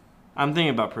 I'm thinking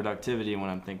about productivity when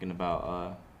I'm thinking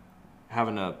about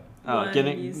having a One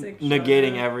getting music negating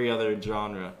genre. every other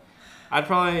genre. I'd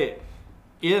probably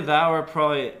either that or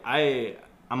probably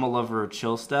I'm a lover of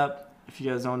chill step. If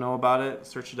you guys don't know about it,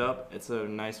 search it up. It's a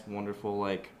nice, wonderful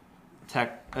like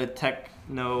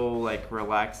techno like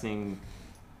relaxing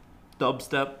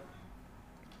dubstep,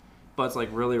 but it's like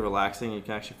really relaxing. You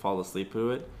can actually fall asleep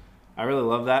to it. I really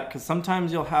love that because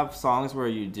sometimes you'll have songs where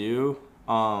you do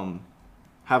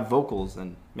have vocals,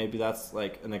 and maybe that's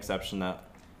like an exception that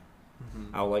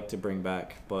I would like to bring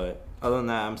back. But other than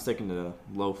that, I'm sticking to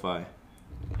lo-fi.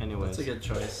 Anyways, That's a good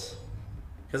choice.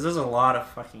 Because there's a lot of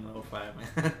fucking lo-fi,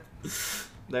 man.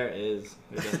 there is.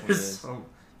 There definitely There's is. some,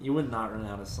 you would not run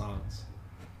out of songs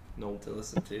Nope. to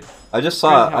listen to. I just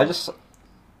saw Crazy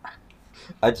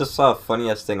I just saw a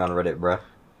funniest thing on Reddit, bruh.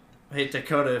 Hey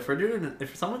Dakota,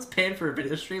 if someone's paying for a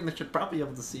video stream, they should probably be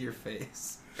able to see your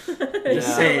face. Yeah,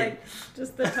 saying. like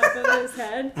just the top of his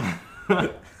head.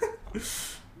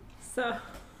 So.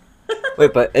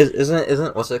 Wait, but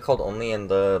isn't what's it called only in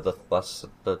the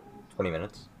 20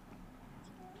 minutes?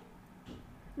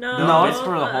 No, No, it's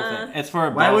for the whole uh-uh. thing. It's for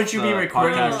Why both would you be the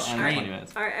recording podcast the and stream? 20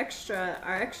 minutes. Our extra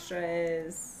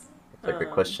is. That's a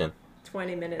good question.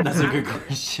 20 minutes. That's a good after.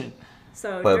 question.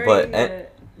 So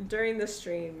But- during the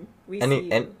stream, we Any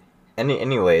see.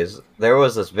 anyways, there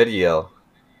was this video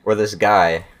where this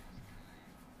guy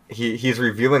he's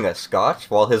reviewing a scotch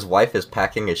while his wife is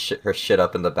packing her shit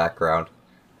up in the background.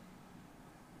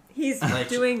 He's Like-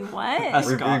 doing A, what?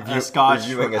 a scotch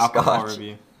reviewing a alcohol scotch.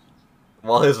 review.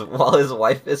 While his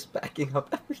wife is packing up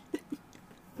everything.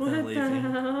 What the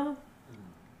leaving. hell?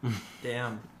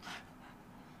 Damn.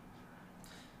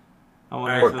 I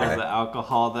wonder if it was Okay. the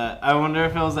alcohol that. I wonder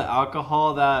if it was the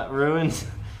alcohol that ruined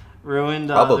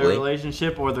the Probably.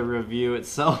 relationship, or the review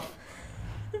itself.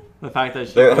 The fact that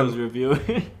she There- was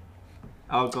reviewing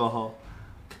alcohol.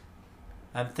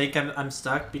 I'm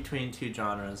stuck between two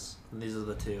genres. And these are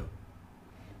the two.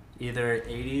 Either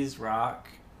 80s rock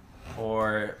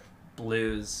or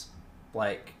blues,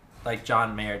 like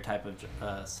John Mayer type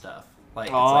of stuff. Like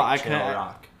it's Oh, like I chill can't-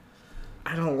 rock.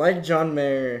 I don't like John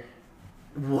Mayer.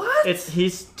 What?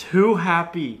 He's too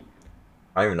happy.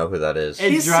 I don't even know who that is.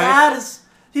 It He's drives- sad as.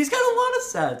 He's got a lot of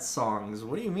sad songs.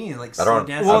 What do you mean? Like I don't- slow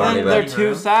dance Well, I in then the they're living too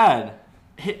room? sad.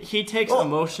 He takes Well-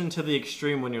 emotion to the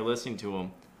extreme when you're listening to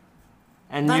him,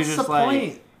 and That's you're the just like,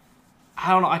 point. I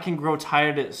don't know. I can grow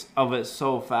tired of it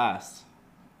so fast.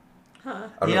 Huh.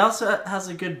 I He don't- also has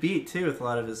a good beat too with a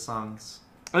lot of his songs.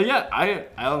 Oh yeah,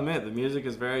 I'll admit the music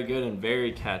is very good and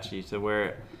very catchy to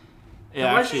where it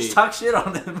Why actually. you just talk shit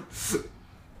on him?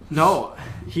 No,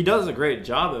 he does a great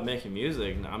job at making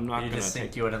music. I'm not You gonna just think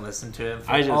take. you wouldn't listen to him?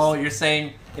 I just- Oh, you're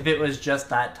saying if it was just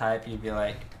that type, you'd be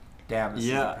like, "Damn, this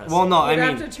is Yeah. depressing." Well, no, I You'd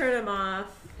mean, have to turn him off.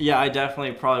 yeah, I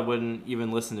definitely probably wouldn't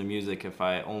even listen to music if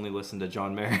I only listened to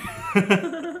John Mayer.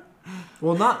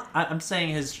 Well, not. I'm saying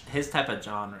his type of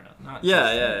genre. Not Yeah,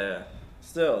 just- yeah.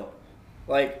 Still,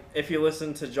 like if you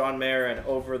listen to John Mayer and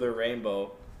Over the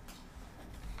Rainbow,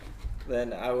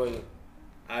 then I would.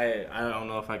 I don't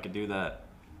know if I could do that.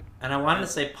 And I wanted to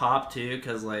say pop too,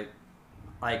 cause like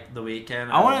The Weeknd.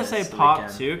 I want to say miss The pop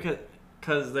Weeknd. too,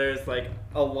 cause there's like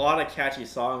a lot of catchy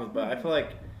songs, but I feel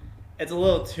like it's a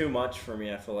little too much for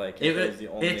me. I feel like if it was the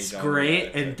only It's genre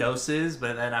great that I in could- doses,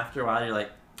 but then after a while you're like,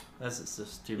 this is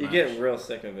just too You much. get real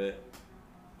sick of it.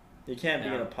 You can't be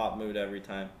Yeah. in a pop mood every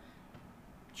time.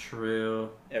 True.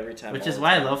 Every time. Which all is the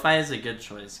why time. lo-fi is a good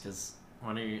choice, because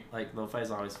when you like lo-fi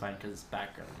is always fine because it's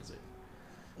background music.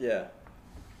 Yeah.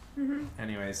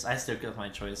 Anyways, I stick with my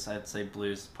choice. I'd say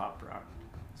blues, pop, rock.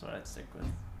 That's what I'd stick with.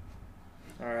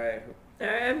 All right. All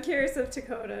right, I'm curious of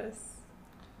Dakota's.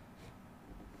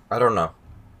 I don't know.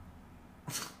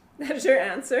 That's your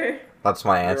answer. That's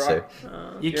my You're answer.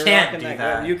 Oh. You You're can't rocking do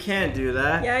that. You can't do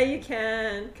that. Yeah, you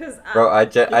can. Cause Bro, I You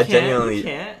can't, genuinely, You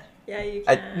can't. yeah, you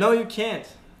I- can. No, you can't.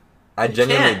 I You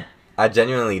genuinely, can't. I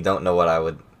genuinely don't know what I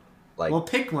would like. Well,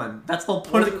 pick one. That's the whole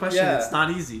point of the question. Yeah. It's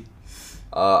not easy.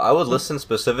 I would listen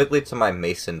specifically to my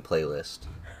Mason playlist.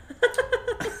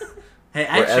 Hey,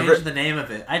 I Wherever- changed the name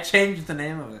of it. did?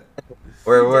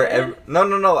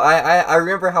 No. I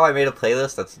remember how I made a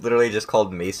playlist that's literally just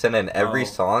called Mason, and every Oh.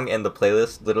 song in the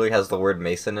playlist literally has the word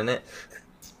Mason in it.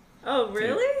 Oh,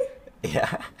 really?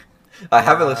 Yeah. I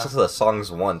haven't listened to the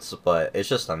songs once, but it's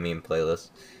just a meme playlist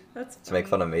That's to make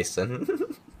fun of Mason.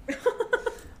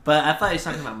 But I thought you were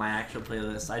talking about my actual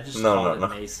playlist. I just No, called no, it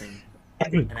no. Mason.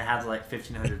 And it had like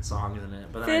 1,500 songs in it.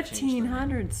 But then I changed the name.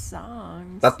 1,500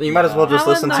 songs. That's, you might as well just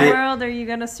How listen in to the your, world are you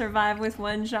gonna survive with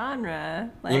one genre?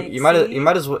 Like, you might see? you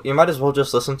might as well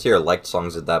just listen to your liked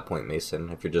songs at that point, Mason.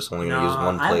 If you're just only gonna use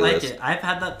one I playlist. like it. I've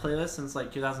had that playlist since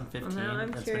like 2015. Well, now I'm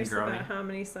It's been curious growing. about how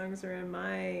many songs are in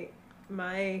my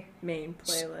main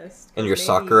playlist. In your Maybe-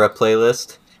 Sakura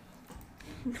playlist.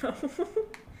 No.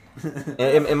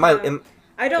 In my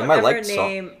I don't in my ever liked song-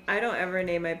 name. I don't ever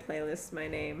name my playlist my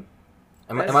name.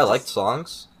 in That's my liked just-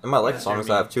 songs, in my liked Yes, songs,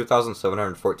 you're I have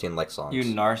 2,714 liked songs. You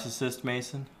narcissist,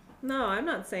 Mason. No, I'm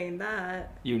not saying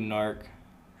that. You narc.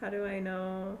 How do I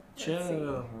know? Let's see.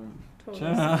 Chill. Total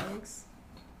Chill. songs.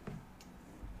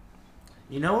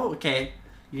 You know, okay.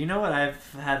 You know what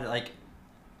I've had like.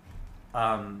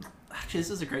 Actually, this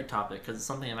is a great topic because it's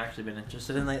something I've actually been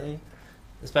interested in lately,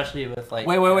 especially with like.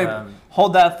 Wait.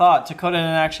 Hold that thought. Dakota didn't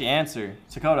actually answer.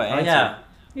 Dakota, Oh answer. yeah,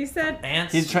 He said.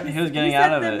 ants. He was getting he out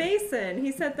said of the it. Mason.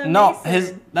 He said the No,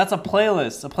 Mason. that's a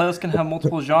playlist. A playlist can have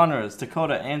multiple genres.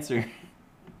 Dakota, answer.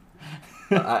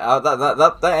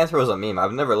 That answer was a meme.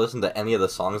 I've never listened to any of the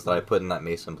songs that I put in that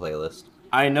Mason playlist.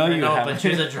 I know you No, haven't. but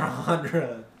choose a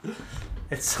genre.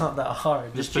 It's not that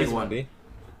hard. Just choose pick one. Maybe.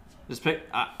 Just pick.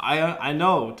 I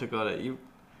know, Dakota. You.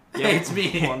 Hey, it's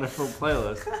me. Wonderful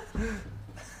playlist.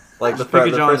 Like Just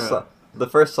pick a the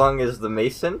first song is the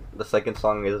Mason. The second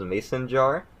song is Mason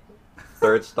Jar.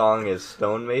 Third song is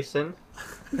Stone Mason.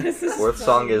 This is Fourth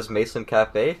song funny. is Mason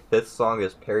Cafe. Fifth song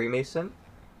is Perry Mason.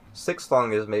 Sixth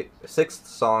song is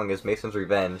Mason's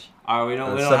Revenge. Alright, we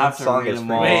don't And the have seventh to song read is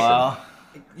them all Freemason. out.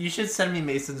 You should send me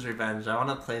Mason's Revenge. I want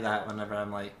to play that whenever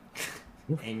I'm like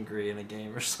angry in a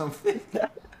game or something.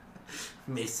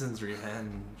 Mason's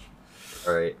Revenge.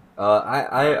 All right.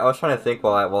 I was trying to think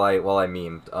while I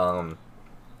memed.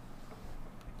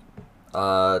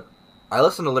 I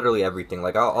listen to literally everything.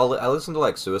 Like I listen to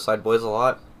like Suicide Boys a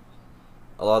lot.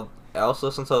 I also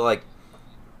listen to like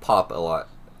pop a lot,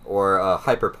 or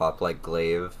hyper pop, like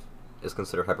Glaive is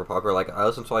considered hyper pop. Or like I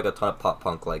listen to like a ton of pop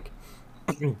punk, like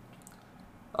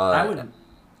I would.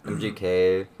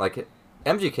 MGK. Like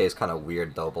MGK is kind of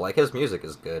weird though, but like his music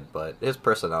is good, but his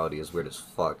personality is weird as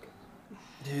fuck.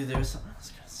 Dude, there's something I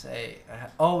was gonna say.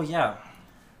 Oh yeah.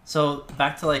 So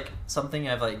back to like something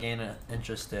I've like gained an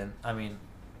interest in. I mean,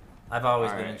 I've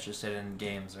always been Alright. interested in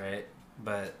games, right?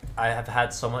 But I have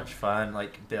had so much fun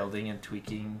like building and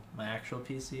tweaking my actual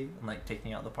PC and like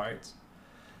taking out the parts.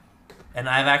 And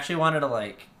I've actually wanted to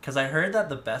like, cause I heard that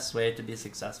the best way to be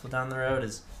successful down the road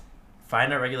is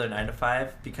find a regular 9 to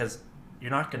 5, because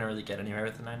you're not gonna really get anywhere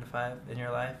with a 9 to 5 in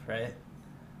your life, right?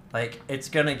 Like it's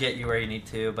gonna get you where you need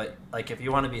to, but like if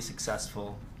you want to be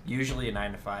successful, usually a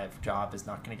 9 to 5 job is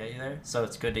not gonna get you there. So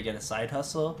it's good to get a side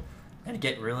hustle and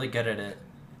get really good at it,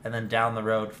 and then down the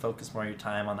road focus more of your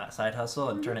time on that side hustle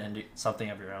and turn it into something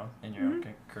of your own in your own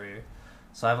career.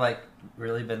 So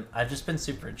I've just been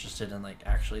super interested in like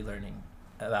actually learning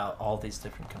about all these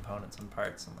different components and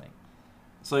parts and like.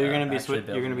 So you're gonna be actually you're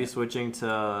gonna building be it. switching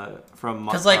to from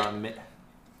 'Cause, like- ma-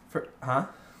 Huh?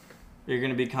 you're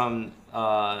gonna become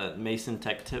Mason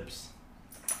Tech Tips.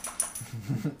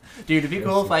 Dude, it'd be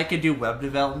cool if I could do web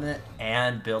development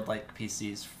and build like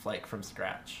PCs like from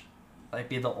scratch, like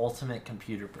be the ultimate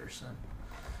computer person.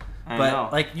 I But know.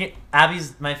 like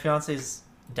Abby's, my fiance's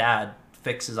dad,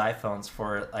 fixes iPhones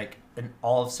for like in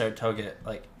all of Saratoga.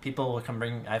 Like people will come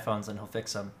bring iPhones and he'll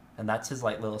fix them, and that's his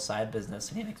like little side business,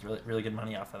 and he makes really good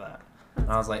money off of that. And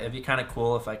I was like, it'd be kind of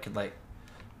cool if I could like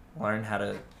learn how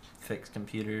to fix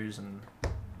computers and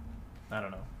I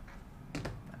don't know,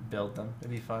 build them.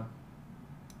 It'd be fun.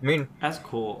 I mean, That's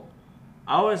cool.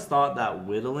 I always thought that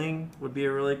whittling would be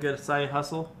a really good side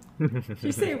hustle. Did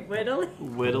you say whittling?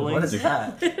 Whittling. What is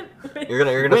that? you're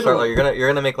gonna start Whittle. like you're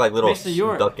gonna make like little Mason,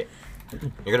 you're- duck. You're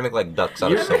gonna make like ducks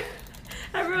out of You're- soap.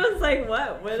 Everyone's like,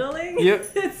 what? Whittling? Yep.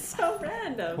 It's so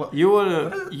random. What?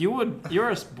 You're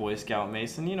a Boy Scout,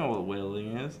 Mason. You know what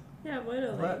whittling is. Yeah,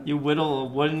 whittling. What? You whittle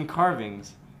wooden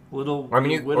carvings. I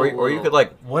mean, you, whittle or you little- could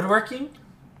like, Woodworking?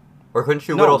 or couldn't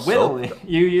you no, whittle whittling. soap?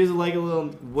 You use like a little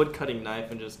wood cutting knife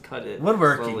and just cut it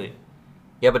Woodworking. slowly.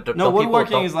 Yeah, but No, don't people,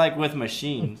 woodworking don't, is like with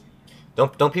machines.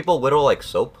 don't people whittle like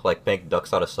soap, like make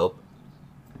ducks out of soap?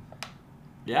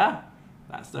 Yeah,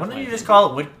 that's Why definitely. don't you just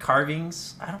call it wood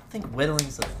carvings? I don't think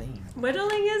whittling's a thing.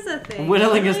 Whittling is a thing.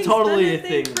 Whittling is Whittling's totally been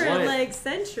a thing. for What? like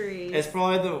centuries. It's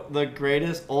probably the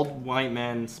greatest old white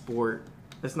man sport.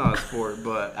 It's not a sport,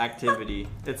 but activity.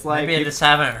 It's like Maybe I just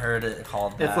haven't heard it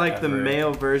called that. it's like the ever.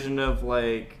 male version of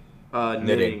like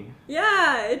knitting.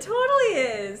 Yeah, it totally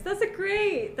is. That's a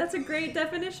great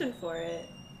definition for it.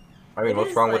 I mean, It what's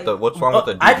is wrong with the like- what's wrong with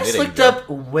the dude I just knitting, looked Joe? up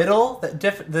whittle,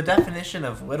 the definition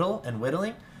of whittle and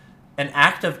whittling, an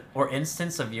act of or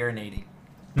instance of urinating.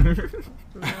 No, Did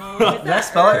I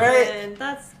spell it right? urban.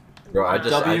 That's Bro, I just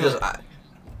Double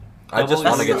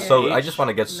want to get so H? I just want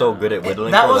to get so No. good at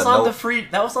whittling. That bro, was on no- the free.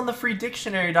 That was on the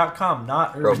freedictionary.com,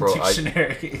 not Bro, Urban bro,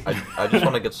 Dictionary. I just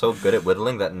want to get so good at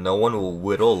whittling that no one will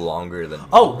whittle longer than me.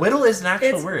 Oh, whittle is an actual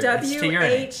it's word. It's to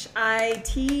urinate.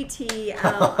 WHITTLING.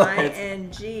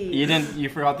 You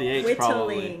forgot the H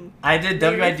probably. Whittling. I did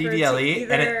They refer to WIDDLE,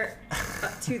 and it, either,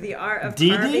 to the art of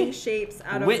DD? carving shapes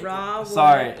out of Whit- raw wood.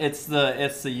 Sorry, it's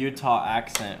the Utah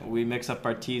accent. We mix up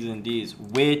our T's and D's.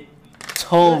 Whittling.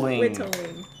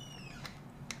 Whittling.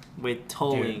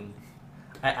 Whittling.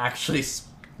 I actually.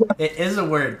 It is a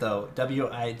word though.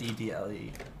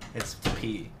 WIDDLE. It's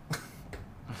P.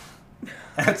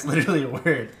 That's literally a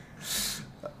word.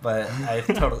 But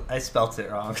I spelt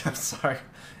it wrong. I'm sorry.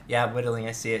 Yeah, whittling.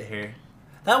 I see it here.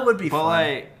 That would be But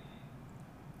fun.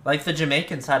 Like the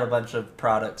Jamaicans had a bunch of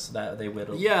products that they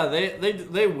whittled. yeah,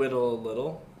 they whittle a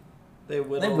little. They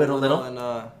whittle whittle a little little. and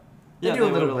They yeah, do a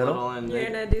they little whittle whittle. and You're they,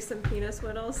 gonna do some penis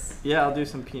whittles. yeah, I'll do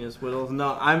some penis whittles.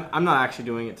 No, I'm not actually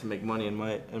doing it to make money in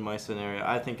my scenario.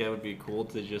 I think it would be cool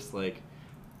to just like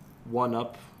one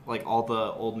up like all the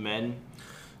old men.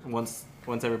 Once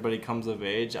everybody comes of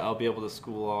age, I'll be able to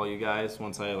school all you guys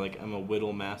once I like am a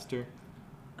whittle master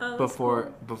Oh, that's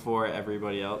cool. before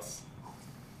everybody else.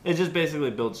 It just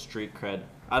basically builds street cred.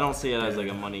 I don't see it as like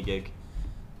a money gig.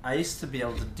 I used to be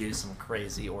able to do some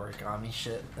crazy origami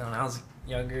shit when I was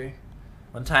younger.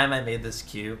 One time I made this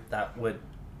cube that would,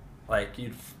 like,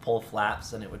 you'd pull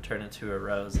flaps and it would turn into a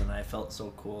rose, and I felt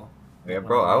so cool. Yeah, when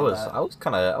bro, I I did was that. I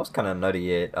was kind of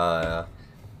nutty at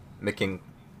making,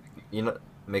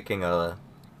 making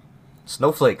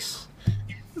snowflakes.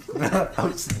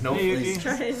 Snowflakes.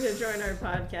 Trying to join our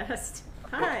podcast.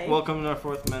 Hi. Welcome to our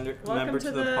fourth member Welcome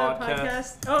to the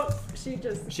podcast. Oh, she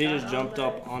just jumped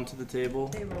up onto the table.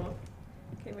 Table.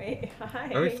 Okay, wait. Hi.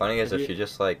 What would be funny is if she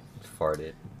just like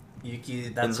farted. Yuki,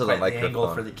 that's Into the quite the angle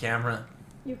microphone. for the camera.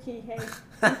 Yuki, hey.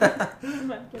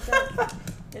 Come on, get down.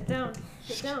 Get down.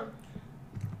 Get down.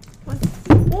 Come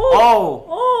on. Oh!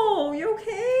 Oh, you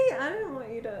okay? I didn't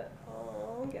want you to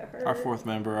get hurt. Our fourth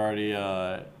member already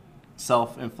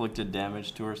self-inflicted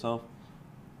damage to herself.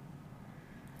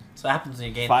 So what happens when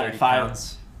you gain Five- 30 five-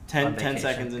 pounds? 10 On vacation.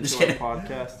 seconds Just into kidding. our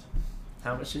podcast.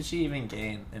 How much did she even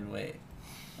gain in weight?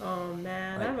 Oh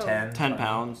man, Like I'm 10? 10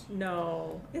 pounds.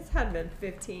 No, it had been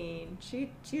 15.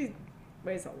 She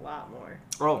weighs a lot more.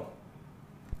 Oh.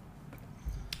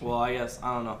 Well, I guess,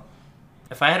 I don't know.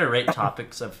 If I had to rate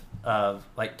topics of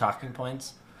like talking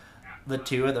points, the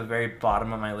two at the very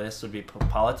bottom of my list would be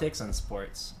politics and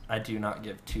sports. I do not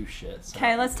give two shits.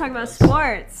 Okay, let's talk about those.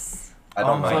 sports. I don't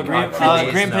Oh know. my So anything God, about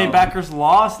please Green this. Bay no. Packers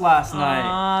lost last night.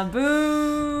 Aw,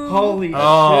 boo. Holy shit.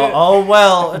 Oh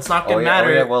well, it's not gonna Oh, yeah, matter.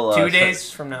 oh, yeah, well, 2 so- days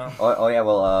from now. Oh yeah,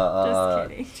 well,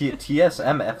 Just kidding.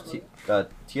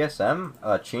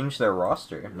 TSM changed their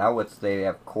roster. Now they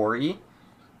have Corey,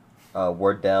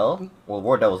 Wardell. Well,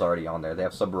 Wardell was already on there. They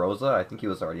have Sub Rosa. I think he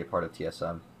was already a part of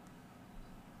TSM.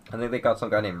 I think they got some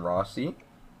guy named Rossi,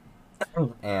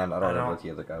 and I don't know what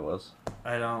the other guy was.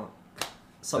 I don't.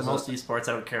 So Is most it- esports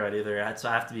I don't care about either. So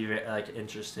I have to be like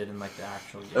interested in like the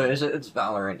actual game. It's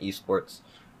Valorant esports.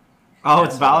 Oh,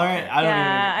 it's Valorant? I don't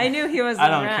Yeah, I knew he wasn't. I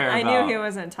don't care I knew about he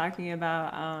wasn't talking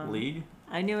about even... League?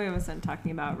 I knew he wasn't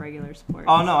talking about regular sports.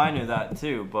 Oh, no, I knew that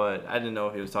too, but I didn't know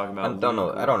he was talking I about don't know.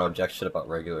 League. I don't know jack shit about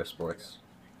regular sports.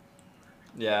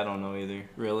 Yeah, I don't know either,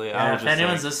 really. I Yeah, was if just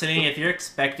anyone's like, listening, if you're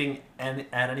expecting at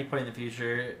any point in the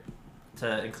future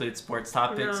to include sports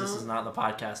topics, this No. is not the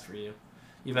podcast for you.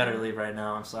 You better leave right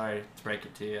now. I'm sorry to break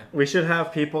it to you. we should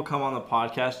have people come on the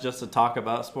podcast just to talk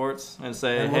about sports and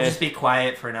say, And we'll hey, just be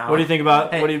quiet for now. what do you think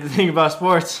about Hey. what do you think about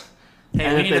sports? Hey,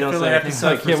 And we if need they to don't fill say an anything, episode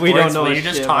like, for yeah, sports. we don't know Will you shit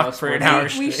just about talk for an sports.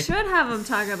 hour We straight? should have him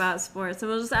talk about sports,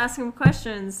 and we'll just ask him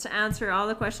questions to answer all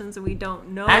the questions that we don't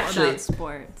know Actually- about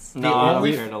sports. No, I'm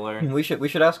we- here to learn. We should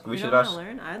ask. We We should don't ask. want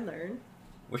to learn. I'd learn.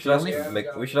 We should ask. Yeah.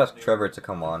 We should ask Trevor to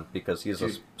come on because he's a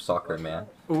Dude. soccer man.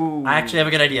 Ooh. I actually have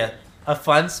a good idea. A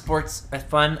fun,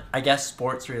 I guess,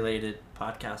 sports-related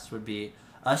podcast would be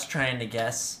us trying to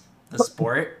guess the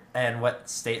sport and what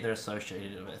state they're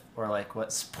associated with, or like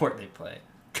what sport they play.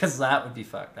 Because that would be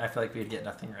fucked. I feel like we'd get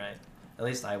nothing right. At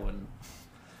least I wouldn't.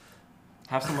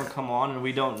 Have someone come on and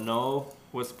we don't know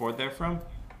what sport they're from?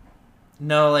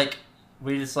 No, like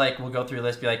we just like we'll go through a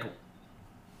list, be like,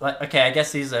 okay, I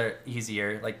guess these are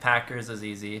easier. Like Packers is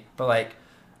easy, but like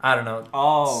I don't know.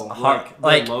 Oh, Hard-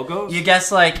 like the logos? You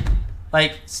guess like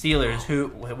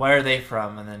Steelers, where are they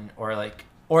from, and then or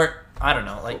I don't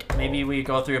know, like maybe we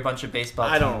go through a bunch of baseball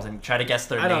I don't- teams and try to guess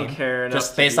their I name. don't care enough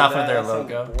just to based do off that. of their That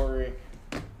sounds logo. boring.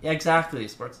 Yeah, exactly.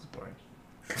 Sports is boring.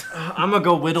 I'm gonna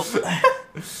go whittle.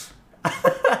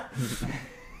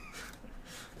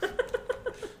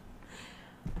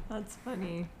 That's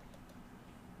funny.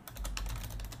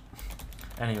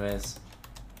 Anyways,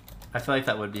 I feel like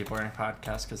that would be a boring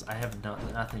podcast because I have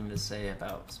nothing to say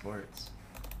about sports.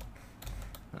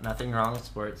 Nothing wrong with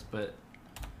sports, but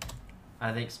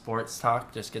I think sports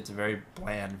talk just gets very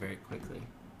bland very quickly.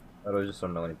 I just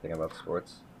don't know anything about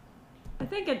sports. I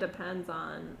think it depends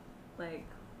on, like.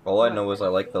 All I know is I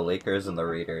like the Lakers and the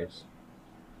Raiders.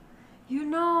 You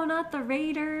know, not the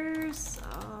Raiders.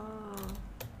 Oh,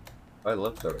 I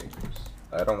love the Raiders.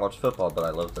 I don't watch football, but I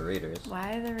love the Raiders.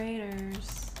 why the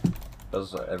Raiders?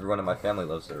 Because everyone in my family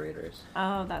loves the Raiders.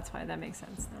 Oh, that's why. That makes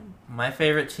sense then. My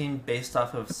favorite team based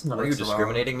off of sports Are you alone-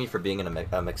 discriminating me for being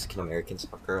a Mexican American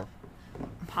soccer?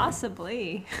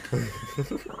 Possibly.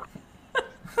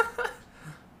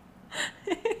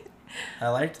 I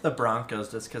liked the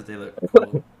Broncos just because they look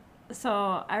cool.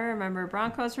 So I remember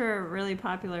Broncos were really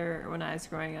popular when I was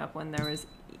growing up. When there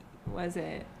was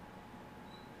it?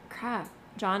 Crap,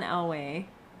 John Elway.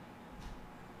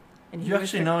 And You was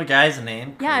actually the- know a guy's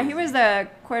name? Yeah, he Crazy. was the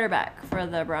quarterback for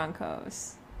the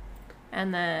Broncos.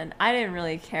 And then I didn't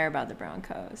really care about the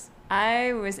Broncos.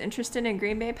 I was interested in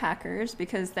Green Bay Packers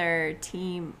because their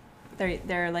team,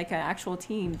 they're like an actual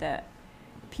team that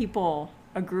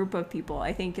a group of people,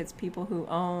 I think it's people who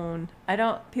own,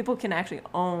 people can actually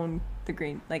own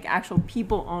actual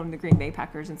people own the Green Bay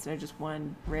Packers instead of just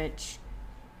one rich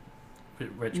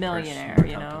Rich millionaire, person,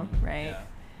 you know, company. right?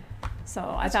 Yeah. So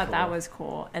I That's thought that cool. was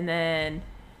cool. And then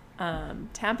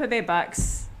Tampa Bay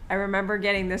Bucks, I remember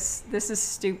getting this. This is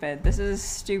stupid. This is a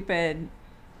stupid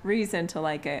reason to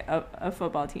like a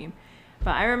football team.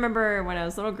 But I remember when I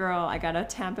was a little girl, I got a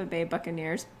Tampa Bay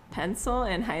Buccaneers pencil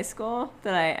in high school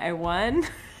that I won.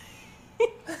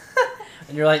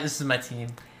 And you're like, this is my team.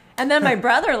 And then my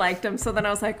brother liked them, so then I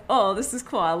was like, oh, this is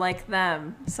cool. I like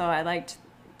them. So I liked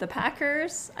the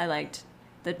Packers. I liked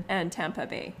and Tampa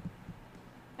Bay.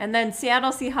 And then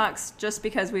Seattle Seahawks, just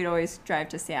because we'd always drive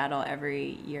to Seattle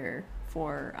every year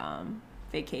for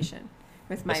vacation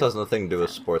with my. This has nothing to do with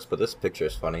sports, but this picture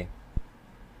is funny.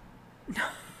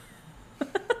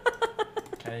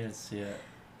 Can't even see it.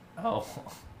 Oh.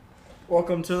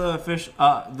 Welcome to the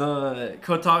the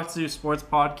Kotatsu Sports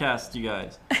Podcast, you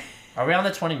guys. Are we on the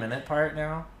 20-minute part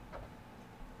now?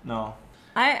 No.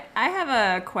 I have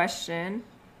a question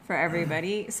for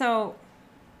everybody. So,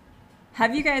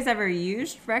 have you guys ever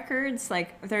used records?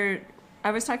 Like,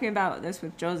 I was talking about this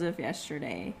with Joseph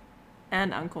yesterday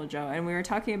and Uncle Joe, and we were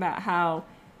talking about how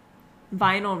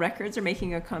vinyl records are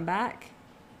making a comeback.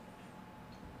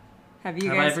 Have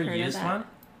you guys ever heard used of that? one?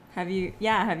 Have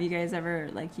you guys ever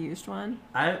like used one?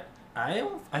 I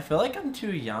feel like I'm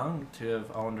too young to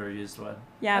have owned or used one.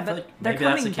 Yeah, I feel but like they're maybe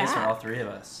that's coming the case back. for all three of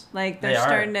us. Like They they're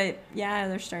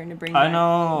are. starting to bring I back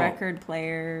know. record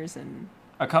players and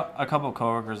A couple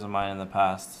coworkers of mine in the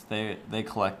past, they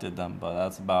collected them, but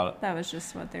that's about it. that was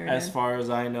just what they were As doing. far as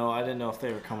I know, I didn't know if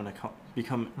they were coming to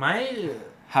become My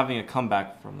having a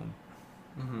comeback from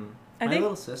them. I my think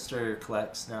little sister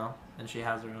collects now, and she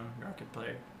has her own record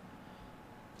player.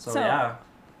 So, So- yeah,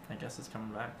 I guess it's coming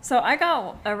back. so. I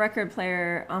got a record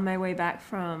player on my way back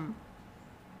from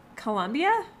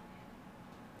Colombia.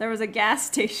 There was a gas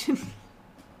station.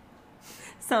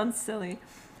 Sounds silly.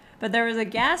 But there was a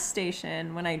gas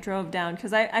station when I drove down,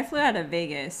 because I flew out of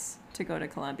Vegas to go to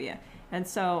Colombia. And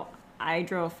so I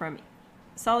drove from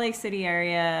Salt Lake City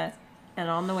area, and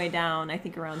on the way down, I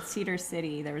think around Cedar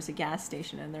City, there was a gas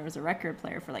station, and there was a record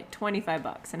player for like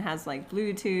 $25 and has like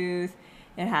Bluetooth,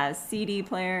 it has CD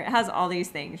player, it has all these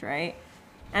things, right?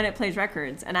 And it plays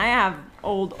records. And I have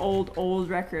old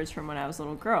records from when I was a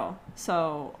little girl.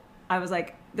 So I was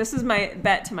like, this is my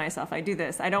bet to myself. I do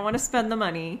this. I don't want to spend the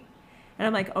money. And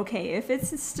I'm like, okay, if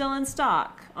it's still in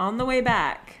stock on the way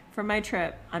back from my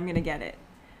trip, I'm going to get it.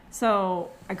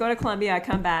 So I go to Colombia, I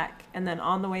come back, and then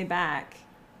on the way back,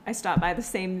 I stop by the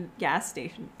same gas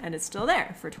station, and it's still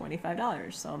there for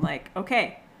 $25. So I'm like,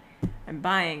 okay, I'm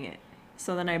buying it.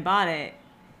 So then I bought it,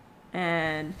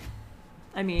 and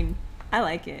I mean, I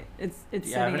like it. It's Do you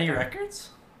have sitting any there. records?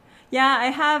 Yeah, I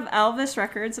have Elvis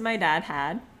records that my dad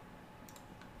had.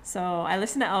 So I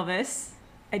listen to Elvis.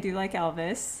 I do like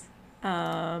Elvis.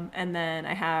 And then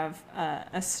I have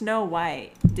a Snow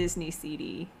White Disney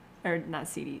CD, or not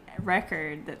CD,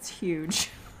 record that's huge.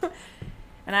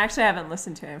 And I actually haven't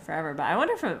listened to it in forever, but I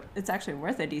wonder if it's actually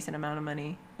worth a decent amount of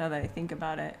money now that I think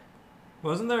about it.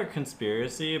 Wasn't there a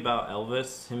conspiracy about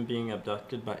Elvis, him being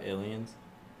abducted by aliens?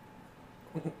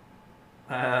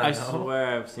 I No.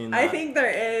 swear I've seen that. I think there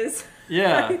is.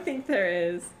 Yeah. I think there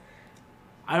is.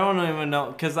 I don't even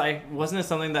know, because wasn't it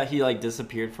something that he like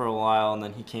disappeared for a while and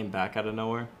then he came back out of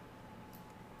nowhere?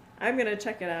 I'm going to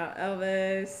check it out.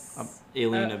 Elvis.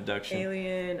 Alien abduction.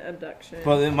 Alien abduction.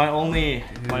 But then my only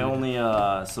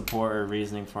support or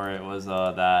reasoning for it was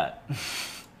that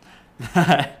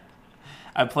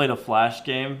I played a Flash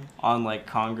game on like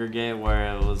Congregate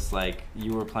where it was like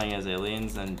you were playing as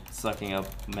aliens and sucking up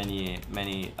many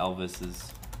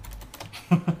Elvises.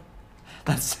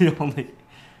 That's the only.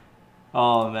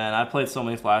 Oh man, I played so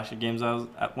many Flash games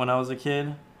when I was a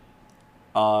kid.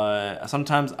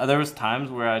 Sometimes there was times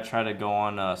where I try to go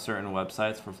on certain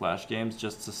websites for Flash games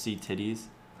just to see titties.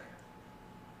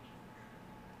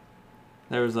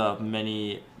 There was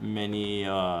many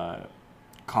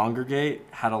Congregate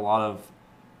had a lot of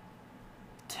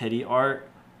titty art.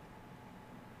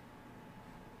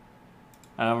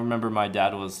 And I remember my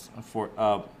dad was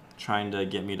trying to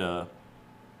get me to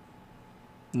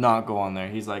not go on there.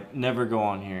 He's like, never go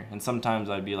on here. And sometimes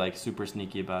I'd be like super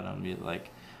sneaky about it and be like,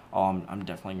 oh, I'm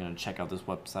definitely gonna check out this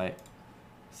website,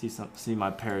 see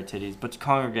my pair of titties. But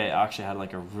Congregate actually had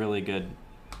like a really good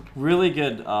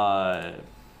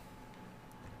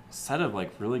set of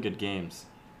like really good games.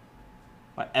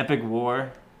 Like Epic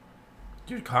War,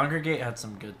 Dude, Congregate had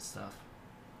some good stuff.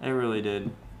 it really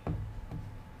did.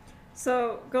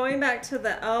 So going back to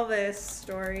the Elvis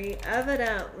story,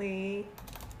 evidently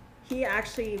he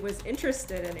actually was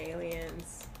interested in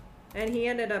aliens, and he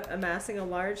ended up amassing a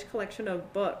large collection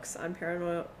of books on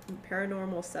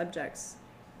paranormal subjects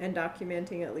and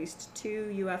documenting at least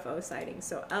 2 UFO sightings.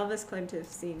 So Elvis claimed to have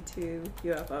seen 2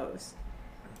 UFOs.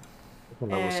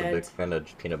 I'm almost a big And- fan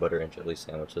of peanut butter and jelly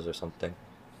sandwiches or something.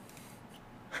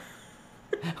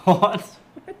 What?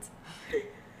 What?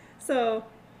 So,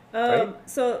 Right?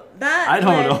 so that I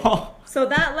don't led- know. So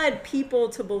that led people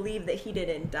to believe that he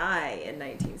didn't die in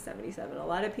 1977. A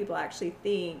lot of people actually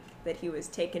think that he was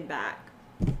taken back.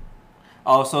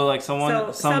 Oh, so like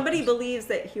someone, Somebody believes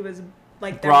that he was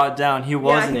like brought down. He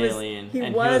was Yeah, an he was- alien. He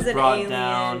and was an brought alien,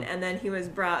 down. and then he was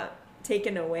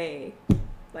taken away.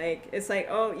 Like it's like,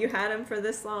 oh, you had him for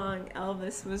this long.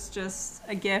 Elvis was just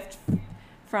a gift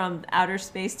from outer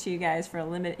space to you guys for a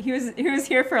limit. He was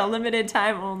here for a limited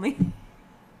time only,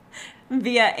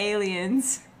 via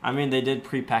aliens. I mean, they did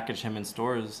pre-package him in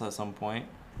stores at some point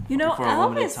You know, for a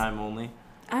limited Elvis. time only.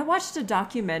 I watched a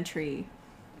documentary.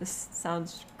 This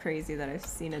sounds crazy that I've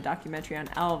seen a documentary on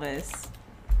Elvis.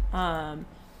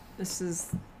 This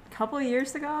is a couple of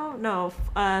years ago. No,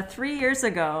 3 years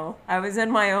ago. I was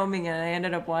in Wyoming and I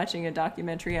ended up watching a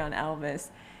documentary on Elvis,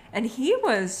 and he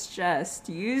was just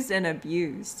used and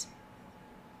abused.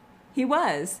 He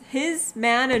was. His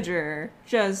manager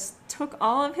just took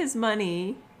all of his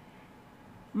money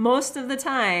most of the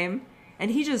time,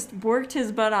 and he just worked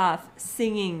his butt off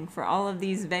singing for all of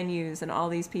these venues and all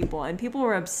these people, and people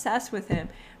were obsessed with him.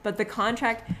 But the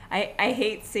contract, I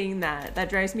hate seeing that. That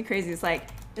drives me crazy. It's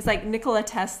like Nikola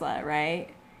Tesla, right?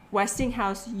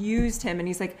 Westinghouse used him, and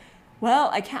he's like, well,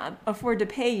 I can't afford to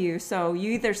pay you, so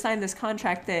you either sign this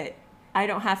contract that I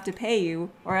don't have to pay you,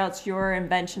 or else your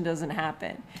invention doesn't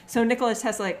happen. So Nikola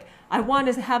Tesla, like, I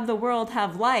want to have the world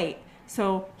have light.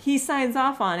 So he signs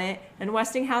off on it, and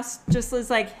Westinghouse just is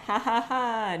like, ha ha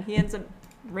ha, and he ends up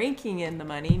raking in the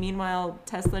money. Meanwhile,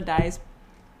 Tesla dies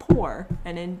poor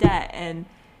and in debt, and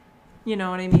you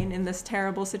know what I mean, in this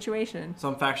terrible situation.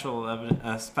 Some factual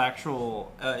evidence,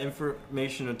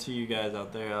 information to you guys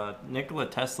out there. Nikola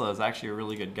Tesla is actually a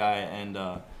really good guy, and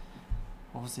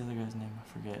what was the other guy's name? I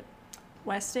forget.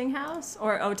 Westinghouse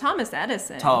or Thomas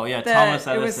Edison. Oh, yeah, Thomas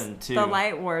it was- Edison, too. The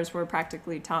light wars were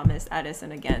practically Thomas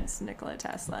Edison against Nikola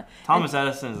Tesla. Thomas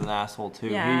Edison is an asshole too.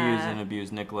 Yeah. He used and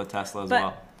abused Nikola Tesla as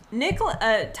well.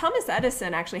 But Thomas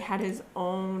Edison actually had his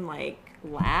own like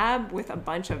lab with a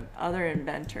bunch of other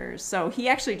inventors. So he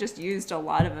actually just used a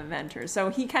lot of inventors. So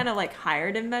he kind of like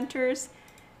hired inventors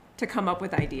to come up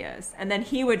with ideas, and then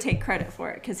he would take credit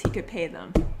for it because he could pay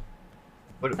them.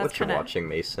 What That's you kinda- watching,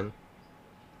 Mason?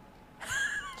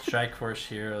 Strike Force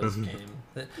Heroes game.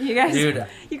 You guys, Dude,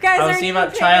 you guys I was aren't thinking even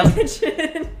about paying child-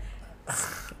 attention.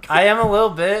 I am a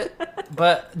little bit,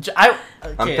 but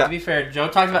okay. ca- To be fair, Joe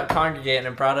talked about Congregate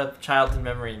and brought up Childhood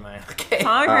Memory in mine. Okay.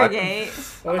 Congregate.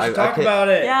 Well, we I- should I talk pay- about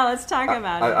it. Yeah, let's talk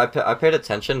about it. I paid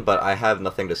attention, but I have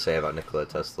nothing to say about Nikola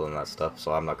Tesla and that stuff,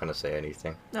 so I'm not gonna say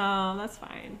anything. No, that's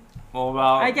fine. What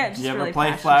about? I get Did just you ever really play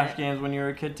passionate. Flash games when you were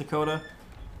a kid, Dakota?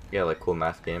 Yeah, like cool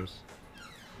math games.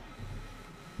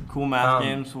 Cool math Um,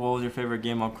 games. What was your favorite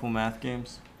game on Cool Math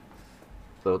Games?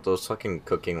 Those fucking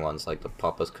cooking ones, like the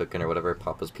Papa's Cooking or whatever,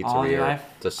 Papa's Pizzeria, Oh, yeah, or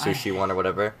the sushi one or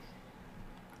whatever.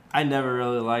 I never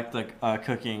really liked the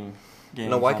cooking games.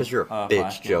 No, why? on, Because you're a Flash bitch,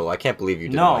 games. Joe. I can't believe you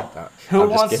didn't No. like that. Who I'm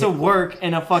just wants to kidding. work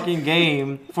in a fucking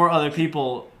game for other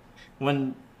people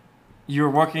when you're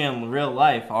working in real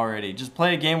life already? Just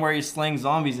play a game where you're slaying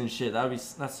zombies and shit.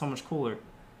 That's so much cooler.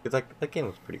 That game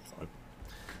was pretty fun.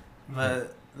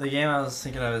 But the game I was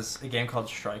thinking of is a game called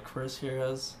Strike Force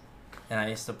Heroes, and I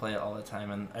used to play it all the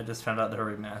time. And I just found out they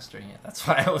were remastering it. That's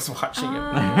why I was watching Oh,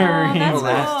 it. that's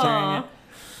Remastering cool.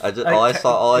 All I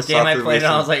saw the game I through played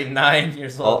when I was Mason's, like 9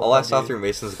 years old. all I saw dude. through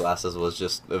Mason's glasses was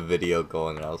just a video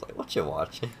going, and I was like, "What you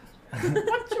watching?"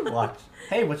 What you watch?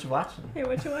 Hey, what you watching? Hey,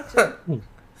 what you watching?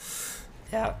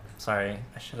 Yeah. Sorry,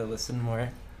 I should have listened more.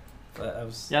 But I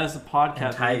was Yeah, this is a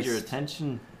podcast. We need your Enticed.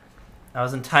 attention. I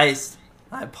was enticed.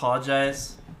 I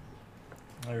apologize.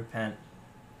 I repent.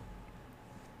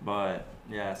 But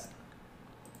yes.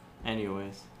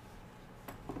 Anyways,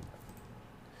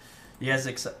 You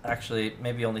guys actually,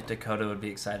 maybe only Dakota would be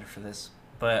excited for this.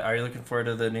 But are you looking forward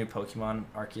to the new Pokemon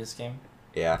Arceus game?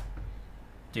 Yeah.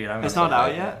 Dude, I'm it's gonna not out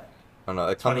play yet. I don't know.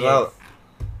 It comes 28th. out.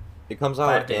 It comes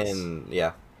 5 out days. in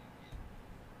It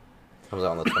comes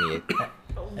out on the 28th.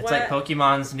 It's like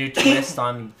Pokemon's new twist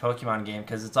on Pokemon game,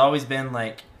 because it's always been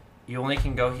like you only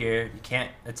can go here. You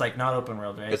can't. It's like not open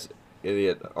world, right?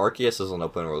 Arceus is an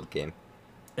open world game.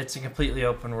 It's a completely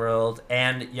open world,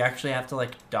 and you actually have to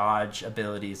like dodge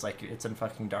abilities, like it's in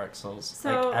fucking Dark Souls,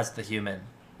 So- like as the human.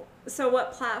 So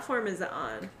what platform is it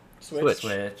on?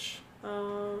 Switch.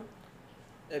 Um,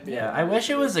 Yeah, I wish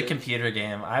it was a computer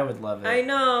game. I would love it. I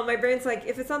know. My brain's like,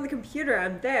 if it's on the computer,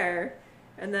 I'm there.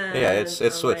 And then Yeah, it's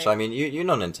Switch. like, I mean, you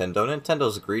know Nintendo.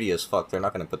 Nintendo's greedy as fuck. They're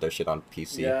not gonna put their shit on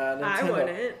PC. I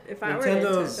wouldn't. If I were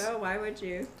Nintendo's- Nintendo, why would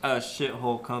you? A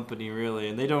shithole company, really,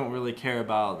 and they don't really care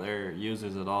about their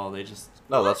users at all. They just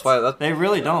No, that's why they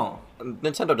really don't.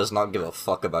 Nintendo does not give a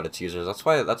fuck about its users. That's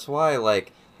why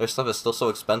like their stuff is still so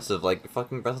expensive. Like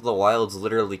fucking Breath of the Wilds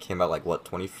literally came out like what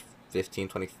 2015,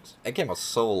 20. It came out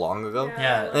so long ago,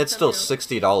 Yeah. and it's still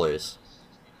 $60.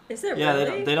 Is it Yeah,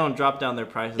 really? they don't drop down their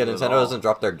prices. Yeah, at Nintendo all. doesn't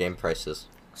drop their game prices.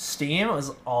 Steam is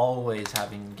always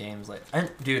having games like, and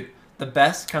dude, the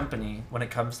best company when it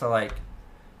comes to like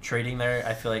treating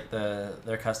I feel like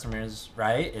their customers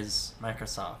right is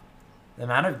Microsoft. The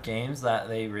amount of games that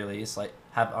they release like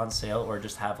have on sale or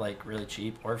just have like really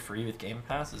cheap or free with Game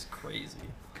Pass is crazy.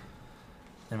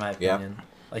 In my Yeah. opinion,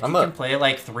 like I'm you a- can play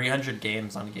like 300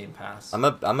 games on Game Pass. I'm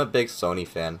a big Sony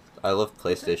fan. I love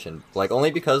PlayStation, like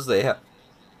only because they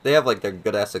have like their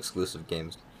good ass exclusive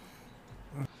games.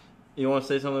 You want to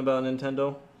say something about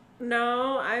Nintendo?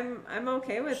 No, I'm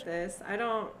okay with this. I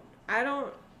don't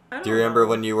Do you remember know.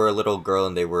 when you were a little girl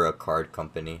and they were a card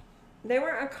company? They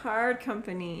were a card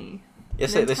company.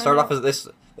 Yes, they started Nintendo- off as this.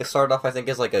 They started off, I think,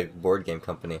 as like a board game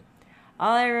company.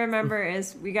 All I remember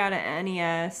is we got an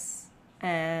NES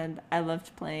and I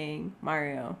loved playing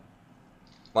Mario.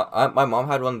 My mom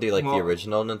had one of the Well- the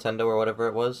original Nintendo or whatever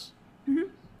it was.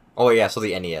 Oh yeah, so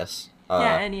the NES.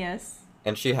 Yeah, NES.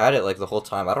 And she had it like the whole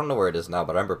time. I don't know where it is now,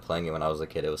 but I remember playing it when I was a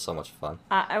kid. It was so much fun.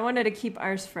 I wanted to keep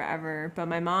ours forever, but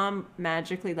my mom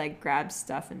magically like grabbed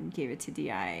stuff and gave it to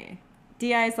DI.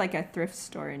 DI is like a thrift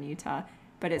store in Utah,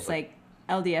 but it's like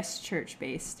LDS church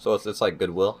based. So it's like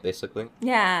Goodwill basically.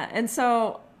 Yeah, and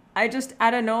so I just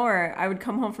out of nowhere I would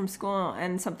come home from school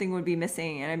and something would be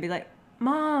missing, and I'd be like,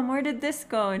 "Mom, where did this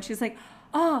go?" And she's like,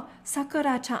 "Oh,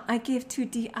 Sakura-chan, I gave to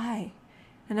DI,"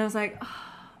 and I was like, oh,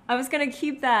 I was gonna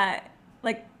keep that.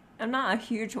 Like, I'm not a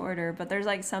huge hoarder, but there's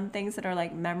like some things that are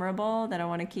like memorable that I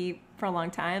want to keep for a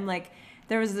long time. Like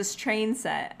there was this train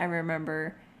set I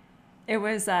remember. It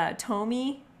was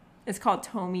Tomy. It's called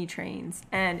Tomy Trains,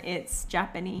 and it's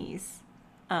Japanese.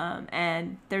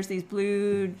 And there's these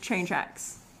blue train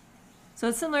tracks. So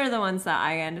it's similar to the ones that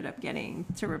I ended up getting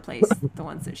to replace the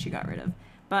ones that she got rid of.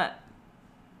 But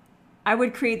I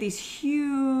would create these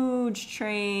huge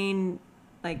train,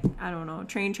 like, I don't know,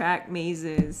 train track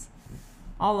mazes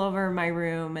all over my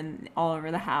room and all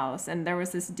over the house. And there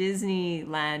was this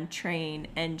Disneyland train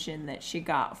engine that she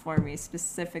got for me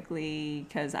specifically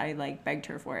because I like begged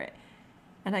her for it.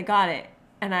 And I got it.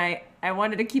 And I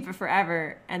wanted to keep it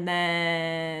forever. And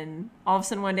then all of a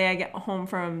sudden one day I get home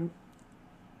from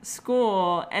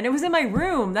school and it was in my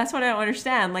room. That's what I don't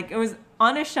understand. Like it was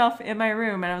on a shelf in my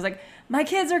room and I was like, my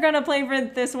kids are going to play for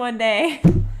this one day.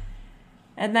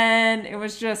 And then it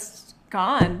was just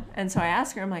gone. And so I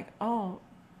asked her, I'm like, oh,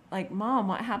 like, Mom,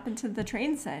 what happened to the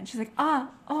train set? And she's like,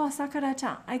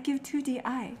 Sakura-chan, I give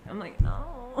 2DI. I'm like,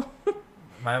 no.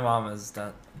 My mom has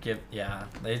done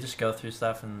they just go through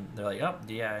stuff and they're like, oh,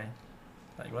 DI.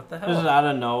 Like, what the hell? Just out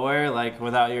of nowhere, like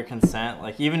without your consent.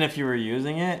 Like even if you were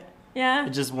using it, Yeah,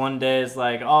 it just one day it's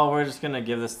like, oh, we're just gonna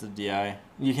give this to DI.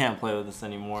 You can't play with this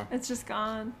anymore. it's just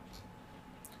gone.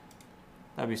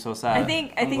 That'd be so sad. I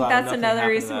think I'm glad that's nothing another happened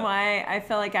to reason that. why I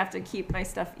feel like I have to keep my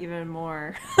stuff even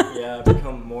more. Yeah,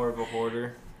 become more of a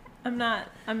hoarder. I'm not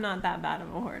that bad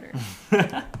of a hoarder.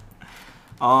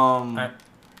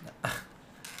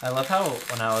 I love how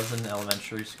when I was in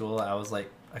elementary school, I was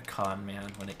like a con man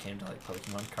when it came to like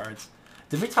Pokemon cards.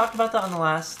 Did we talk about that on the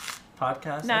last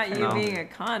podcast? Not you No. being a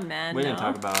con man. We didn't no.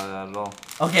 talk about that at all.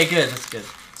 Okay, good. That's good.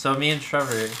 So me and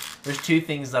Trevor, there's two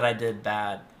things that I did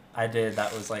bad. I did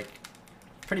that was like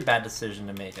a pretty bad decision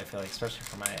to make, I feel like, especially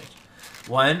for my age.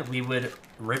 One, we would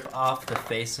rip off the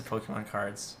face of Pokemon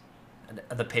cards,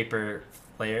 the paper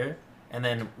layer, and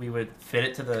then we would fit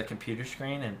it to the computer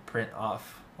screen and print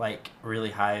off like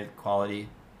really high quality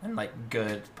and like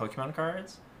good Pokemon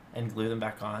cards and glue them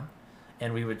back on.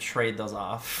 And we would trade those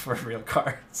off for real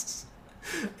cards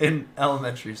in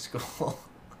elementary school.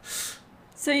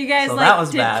 So you guys So that like was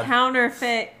did bad.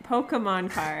 counterfeit Pokemon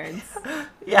cards.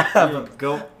 Yeah, but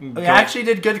Go. we actually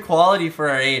did good quality for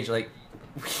our age. Like,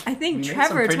 I think we made some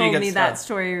Trevor pretty told good me that stuff.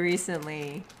 story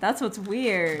recently. That's what's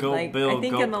weird. Go like build. I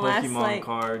think Go in the Pokemon last like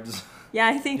cards. yeah,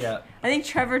 I think Yeah.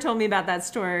 Trevor told me about that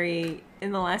story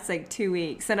in the last like 2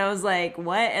 weeks, and I was like,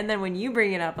 what? And then when you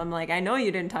bring it up, I'm like, I know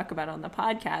you didn't talk about it on the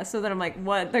podcast. So then I'm like,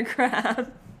 what the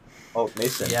crap? Oh,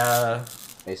 Mason. yeah,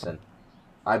 Mason.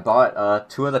 I bought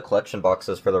 2 of the collection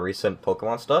boxes for the recent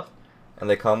Pokemon stuff, and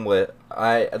they come with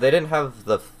they didn't have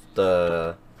the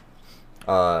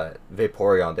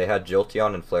Vaporeon. They had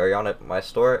Jolteon and Flareon at my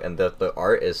store, and the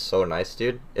art is so nice,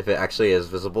 dude. If it actually is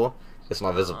visible, It's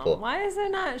not visible. Why is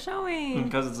it not showing?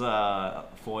 Because it's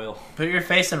foil. Put your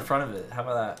face in front of it. How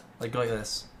about that? Like, go like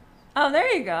this. Oh,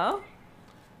 there you go.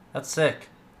 That's sick.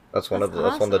 That's one That's of the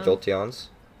that's one of the awesome. Jolteons.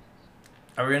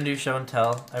 Are we gonna do show and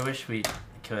tell? I wish we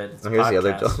could. It's a Here's the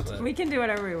other podcast, Jolt. but- We can do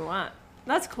whatever we want.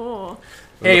 That's cool.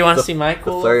 Hey, you want to The- see my The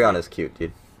cool? Flareon is cute,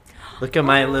 dude. Look at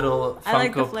my little I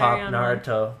like the Funko Pop Flareon one.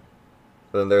 Naruto.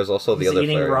 Then there's also the He's other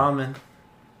eating Flareon.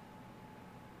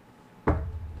 ramen.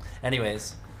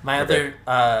 Anyways, my Okay.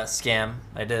 other scam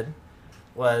I did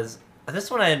was this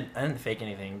one. I didn't fake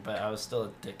anything, but I was still a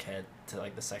dickhead to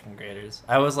like the second graders.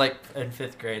 I was like in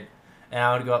 5th grade, and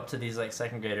I would go up to these like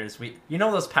second graders. You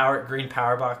know those green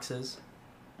power boxes,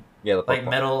 Yeah, the like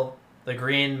Pokemon. the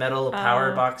green metal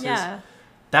power boxes. Yeah.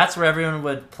 That's where everyone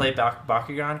would play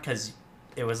Bakugan because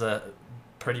it was a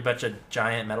pretty much a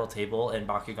giant metal table, and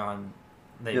Bakugan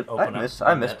they Dude, open I miss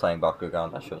up. playing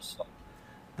Bakugan. That show's fun.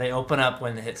 They open up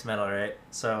when it hits metal, right?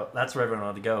 So that's where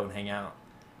everyone would go and hang out.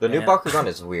 The new Yeah. Bakugan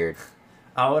is weird.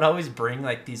 I would always bring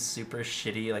like these super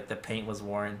shitty, like the paint was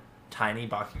worn, tiny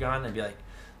Bakugan, and be like,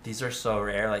 "These are so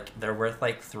rare. Like they're worth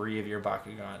like 3 of your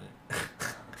Bakugan."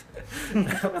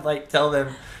 I would like tell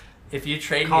them, if you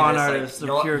trade Con me this, artist,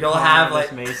 like, the pure you'll con have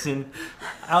artist, like Mason.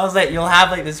 I was like, you'll have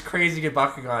like this crazy good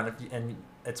Bakugan, and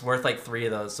it's worth like 3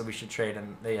 of those, so we should trade.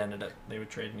 And they would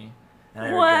trade me. And I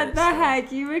regret What it the still.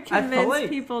 heck? You would I felt convince like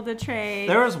people to trade.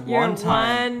 there was your one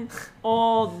time- one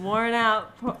old, worn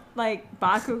out, like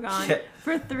Bakugan Yeah.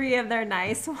 for 3 of their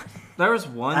nice ones. There was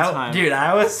one time, Dude,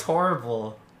 I was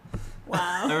horrible.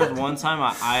 Wow. There was one time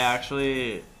I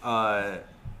actually,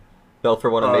 Fell for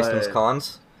one of Mason's Uh,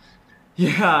 cons.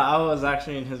 yeah, I was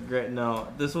actually in his grade. No,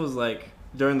 this was like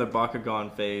during the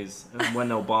Bakugan phase when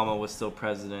Obama was still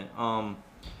president.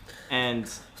 And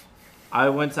I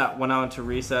went out into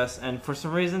recess, and for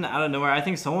some reason, out of nowhere, I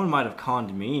think someone might have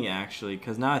conned me actually,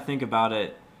 because now I think about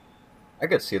it. I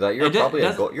could see that. You're It did- probably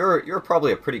does- you're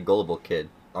probably a pretty gullible kid.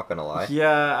 Not gonna lie.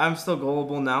 Yeah, I'm still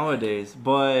gullible nowadays,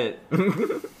 but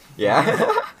Yeah.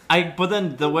 but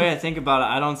then the way I think about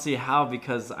it, I don't see how,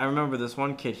 because I remember this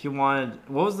one kid. He wanted,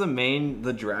 what was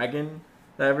the dragon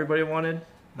that everybody wanted?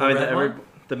 The red that one?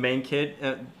 the main kid.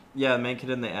 Yeah, the main kid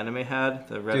in the anime had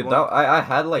the red Dude, one. I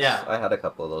had like Yeah. I had a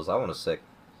couple of those. That one was sick.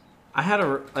 I had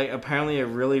apparently a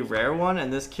really rare one,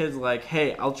 and this kid's like,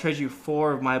 "Hey, I'll trade you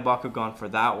 4 of my Bakugan for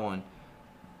that one."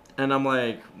 And I'm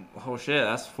like, "Oh shit,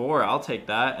 that's 4. I'll take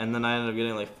that." And then I ended up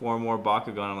getting like 4 more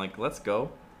Bakugan. I'm like, "Let's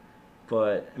go."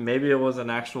 But maybe it was an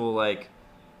actual like.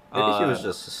 Maybe he was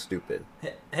just stupid.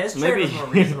 His trade Maybe- was more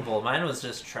reasonable. Mine was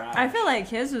just trash. I feel like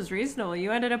his was reasonable.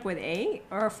 You ended up with 8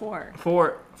 or 4?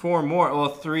 4 more. Well,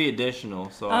 3 additional.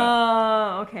 So.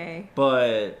 Oh, okay.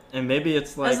 But and maybe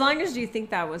it's like. As long as you think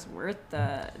that was worth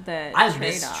the I trade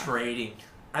miss off. trading.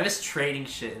 I miss trading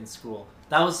shit in school.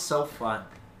 That was so fun.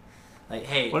 Like,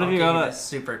 hey, What if I'll you give go to- this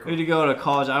super cool. When you go to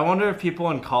college, I wonder if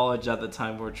people in college at the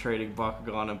time were trading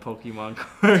Bakugan and Pokemon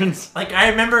cards. Like, I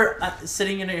remember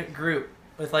sitting in a group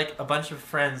with like a bunch of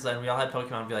friends, and we all had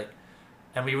Pokemon. Be like,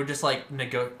 and we would just like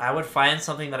I would find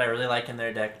something that I really like in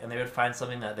their deck, and they would find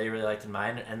something that they really liked in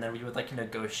mine, and then we would like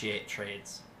negotiate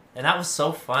trades, and that was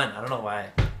so fun. I don't know why.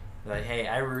 Like, hey,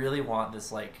 I really want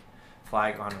this like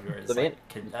Flygon of yours. The main-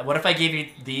 Like, what if I gave you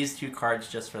these 2 cards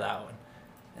just for that one?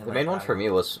 And, The like, main one for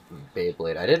me was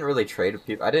Beyblade. I didn't really trade with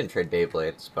people. I didn't trade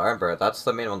Beyblades, but I remember that's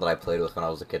the main one that I played with when I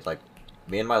was a kid. Like,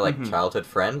 me and my Mhm. childhood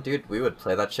friend, dude, we would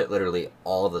play that shit literally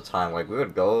all the time. Like, we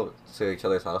would go to each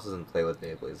other's houses and play with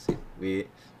Beyblades. We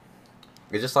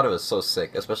just thought it was so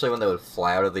sick, especially when they would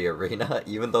fly out of the arena.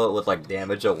 Even though it would like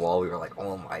damage a wall, we were like,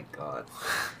 oh my god.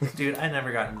 Dude, I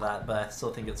never got into that, but I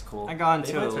still think it's cool. I got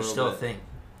into it a Beyblades are little still a bit. thing.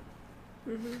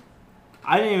 Mm-hmm.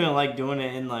 I didn't even like doing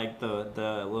it in like the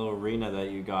little arena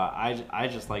that you got. I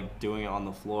just like doing it on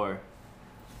the floor.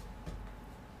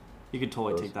 You could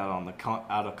totally take that on the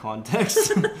out of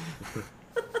context. Doing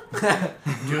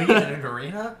it in an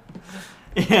arena,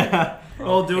 Yeah.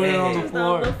 Oh, doing it on the Just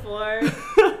floor. On the floor.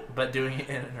 but doing it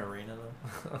in an arena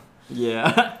though.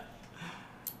 Yeah.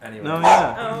 Anyway. No,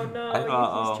 yeah. Oh no,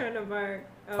 Uh-oh. Yuki's trying to bark.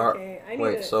 Are- Okay, I need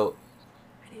Wait, to. so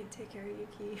I need to take care of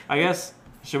Yuki. I guess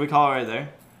should we call it right there?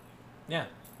 Yeah.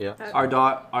 yeah, Our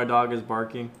dog is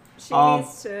barking. She Um,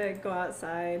 needs to go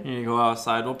outside. You need to go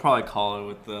outside. We'll probably call it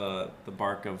with the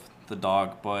bark of the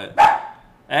dog, but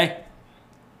hey,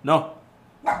 no.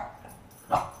 Oh,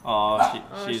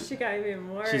 Oh, she's she got even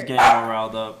more. she's getting more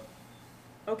riled up.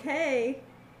 Okay.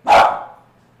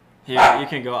 Here, you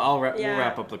can go. We'll Yeah.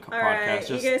 wrap up the All podcast. right,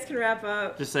 Just you guys can wrap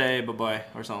up. just say bye-bye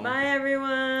or something. Bye,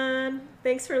 everyone.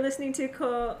 Thanks for listening to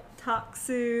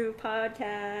Kotaksu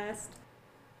podcast.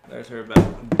 There's her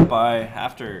bye.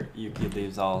 After Yuki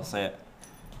leaves, I'll say it.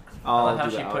 I I'll love how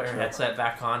do she the put her outro. headset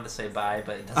back on to say bye,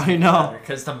 but it doesn't I know.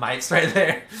 because the mic's right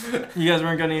there. You guys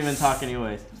weren't gonna even talk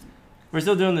anyways. We're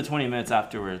still doing the 20 minutes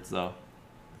afterwards though.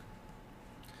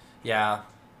 Yeah,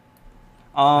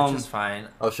 Um. which is fine.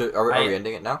 Oh, are we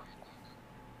ending it now?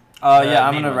 Yeah,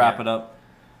 I'm main gonna one, wrap yeah. it up.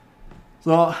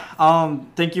 So,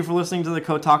 thank you for listening to the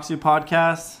Kotaksu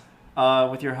podcast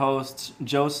with your hosts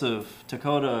Joseph,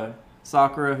 Dakota,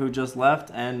 Sakura, who just left,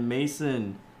 and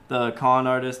Mason, the con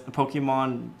artist, the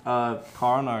Pokemon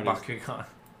con artist. Bakugan.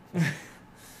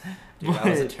 Dude, I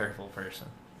was a terrible person.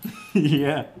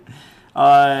 Yeah.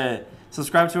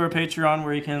 Subscribe to our Patreon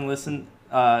where you can listen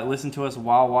to us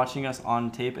while watching us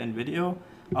on tape and video.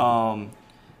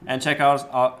 And check us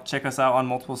out on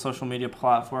multiple social media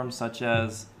platforms such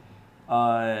as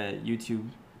YouTube,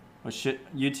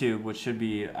 which should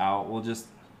be out. We'll just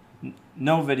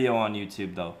no video on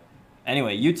YouTube though.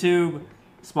 Anyway, YouTube,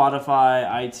 Spotify,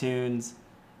 iTunes,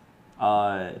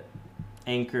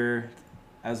 Anchor,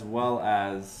 as well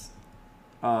as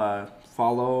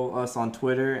follow us on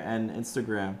Twitter and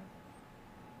Instagram.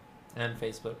 And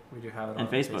Facebook. We do have it And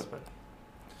on Facebook.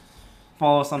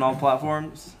 Follow us on all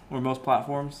platforms, or most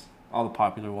platforms, all the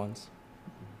popular ones.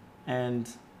 And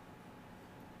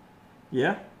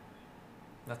yeah,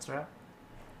 That's right.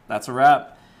 that's a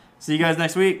wrap. See you guys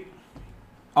next week.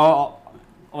 Oh,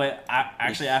 wait,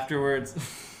 actually afterwards.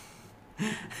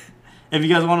 If you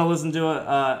guys want to listen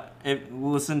to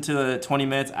listen to the 20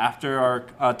 minutes after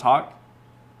our talk.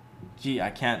 Gee, I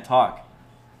can't talk.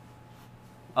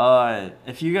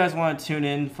 If you guys want to tune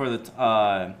in for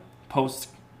the post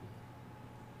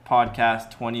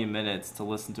podcast 20 minutes to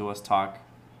listen to us talk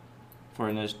for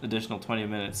an additional 20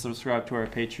 minutes, subscribe to our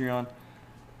Patreon.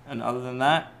 And other than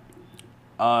that,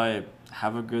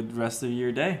 have a good rest of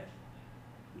your day,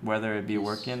 whether it be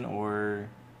working or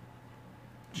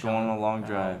going on a long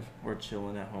drive or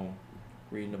chilling at home,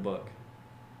 reading a book.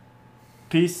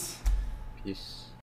 Peace. Peace.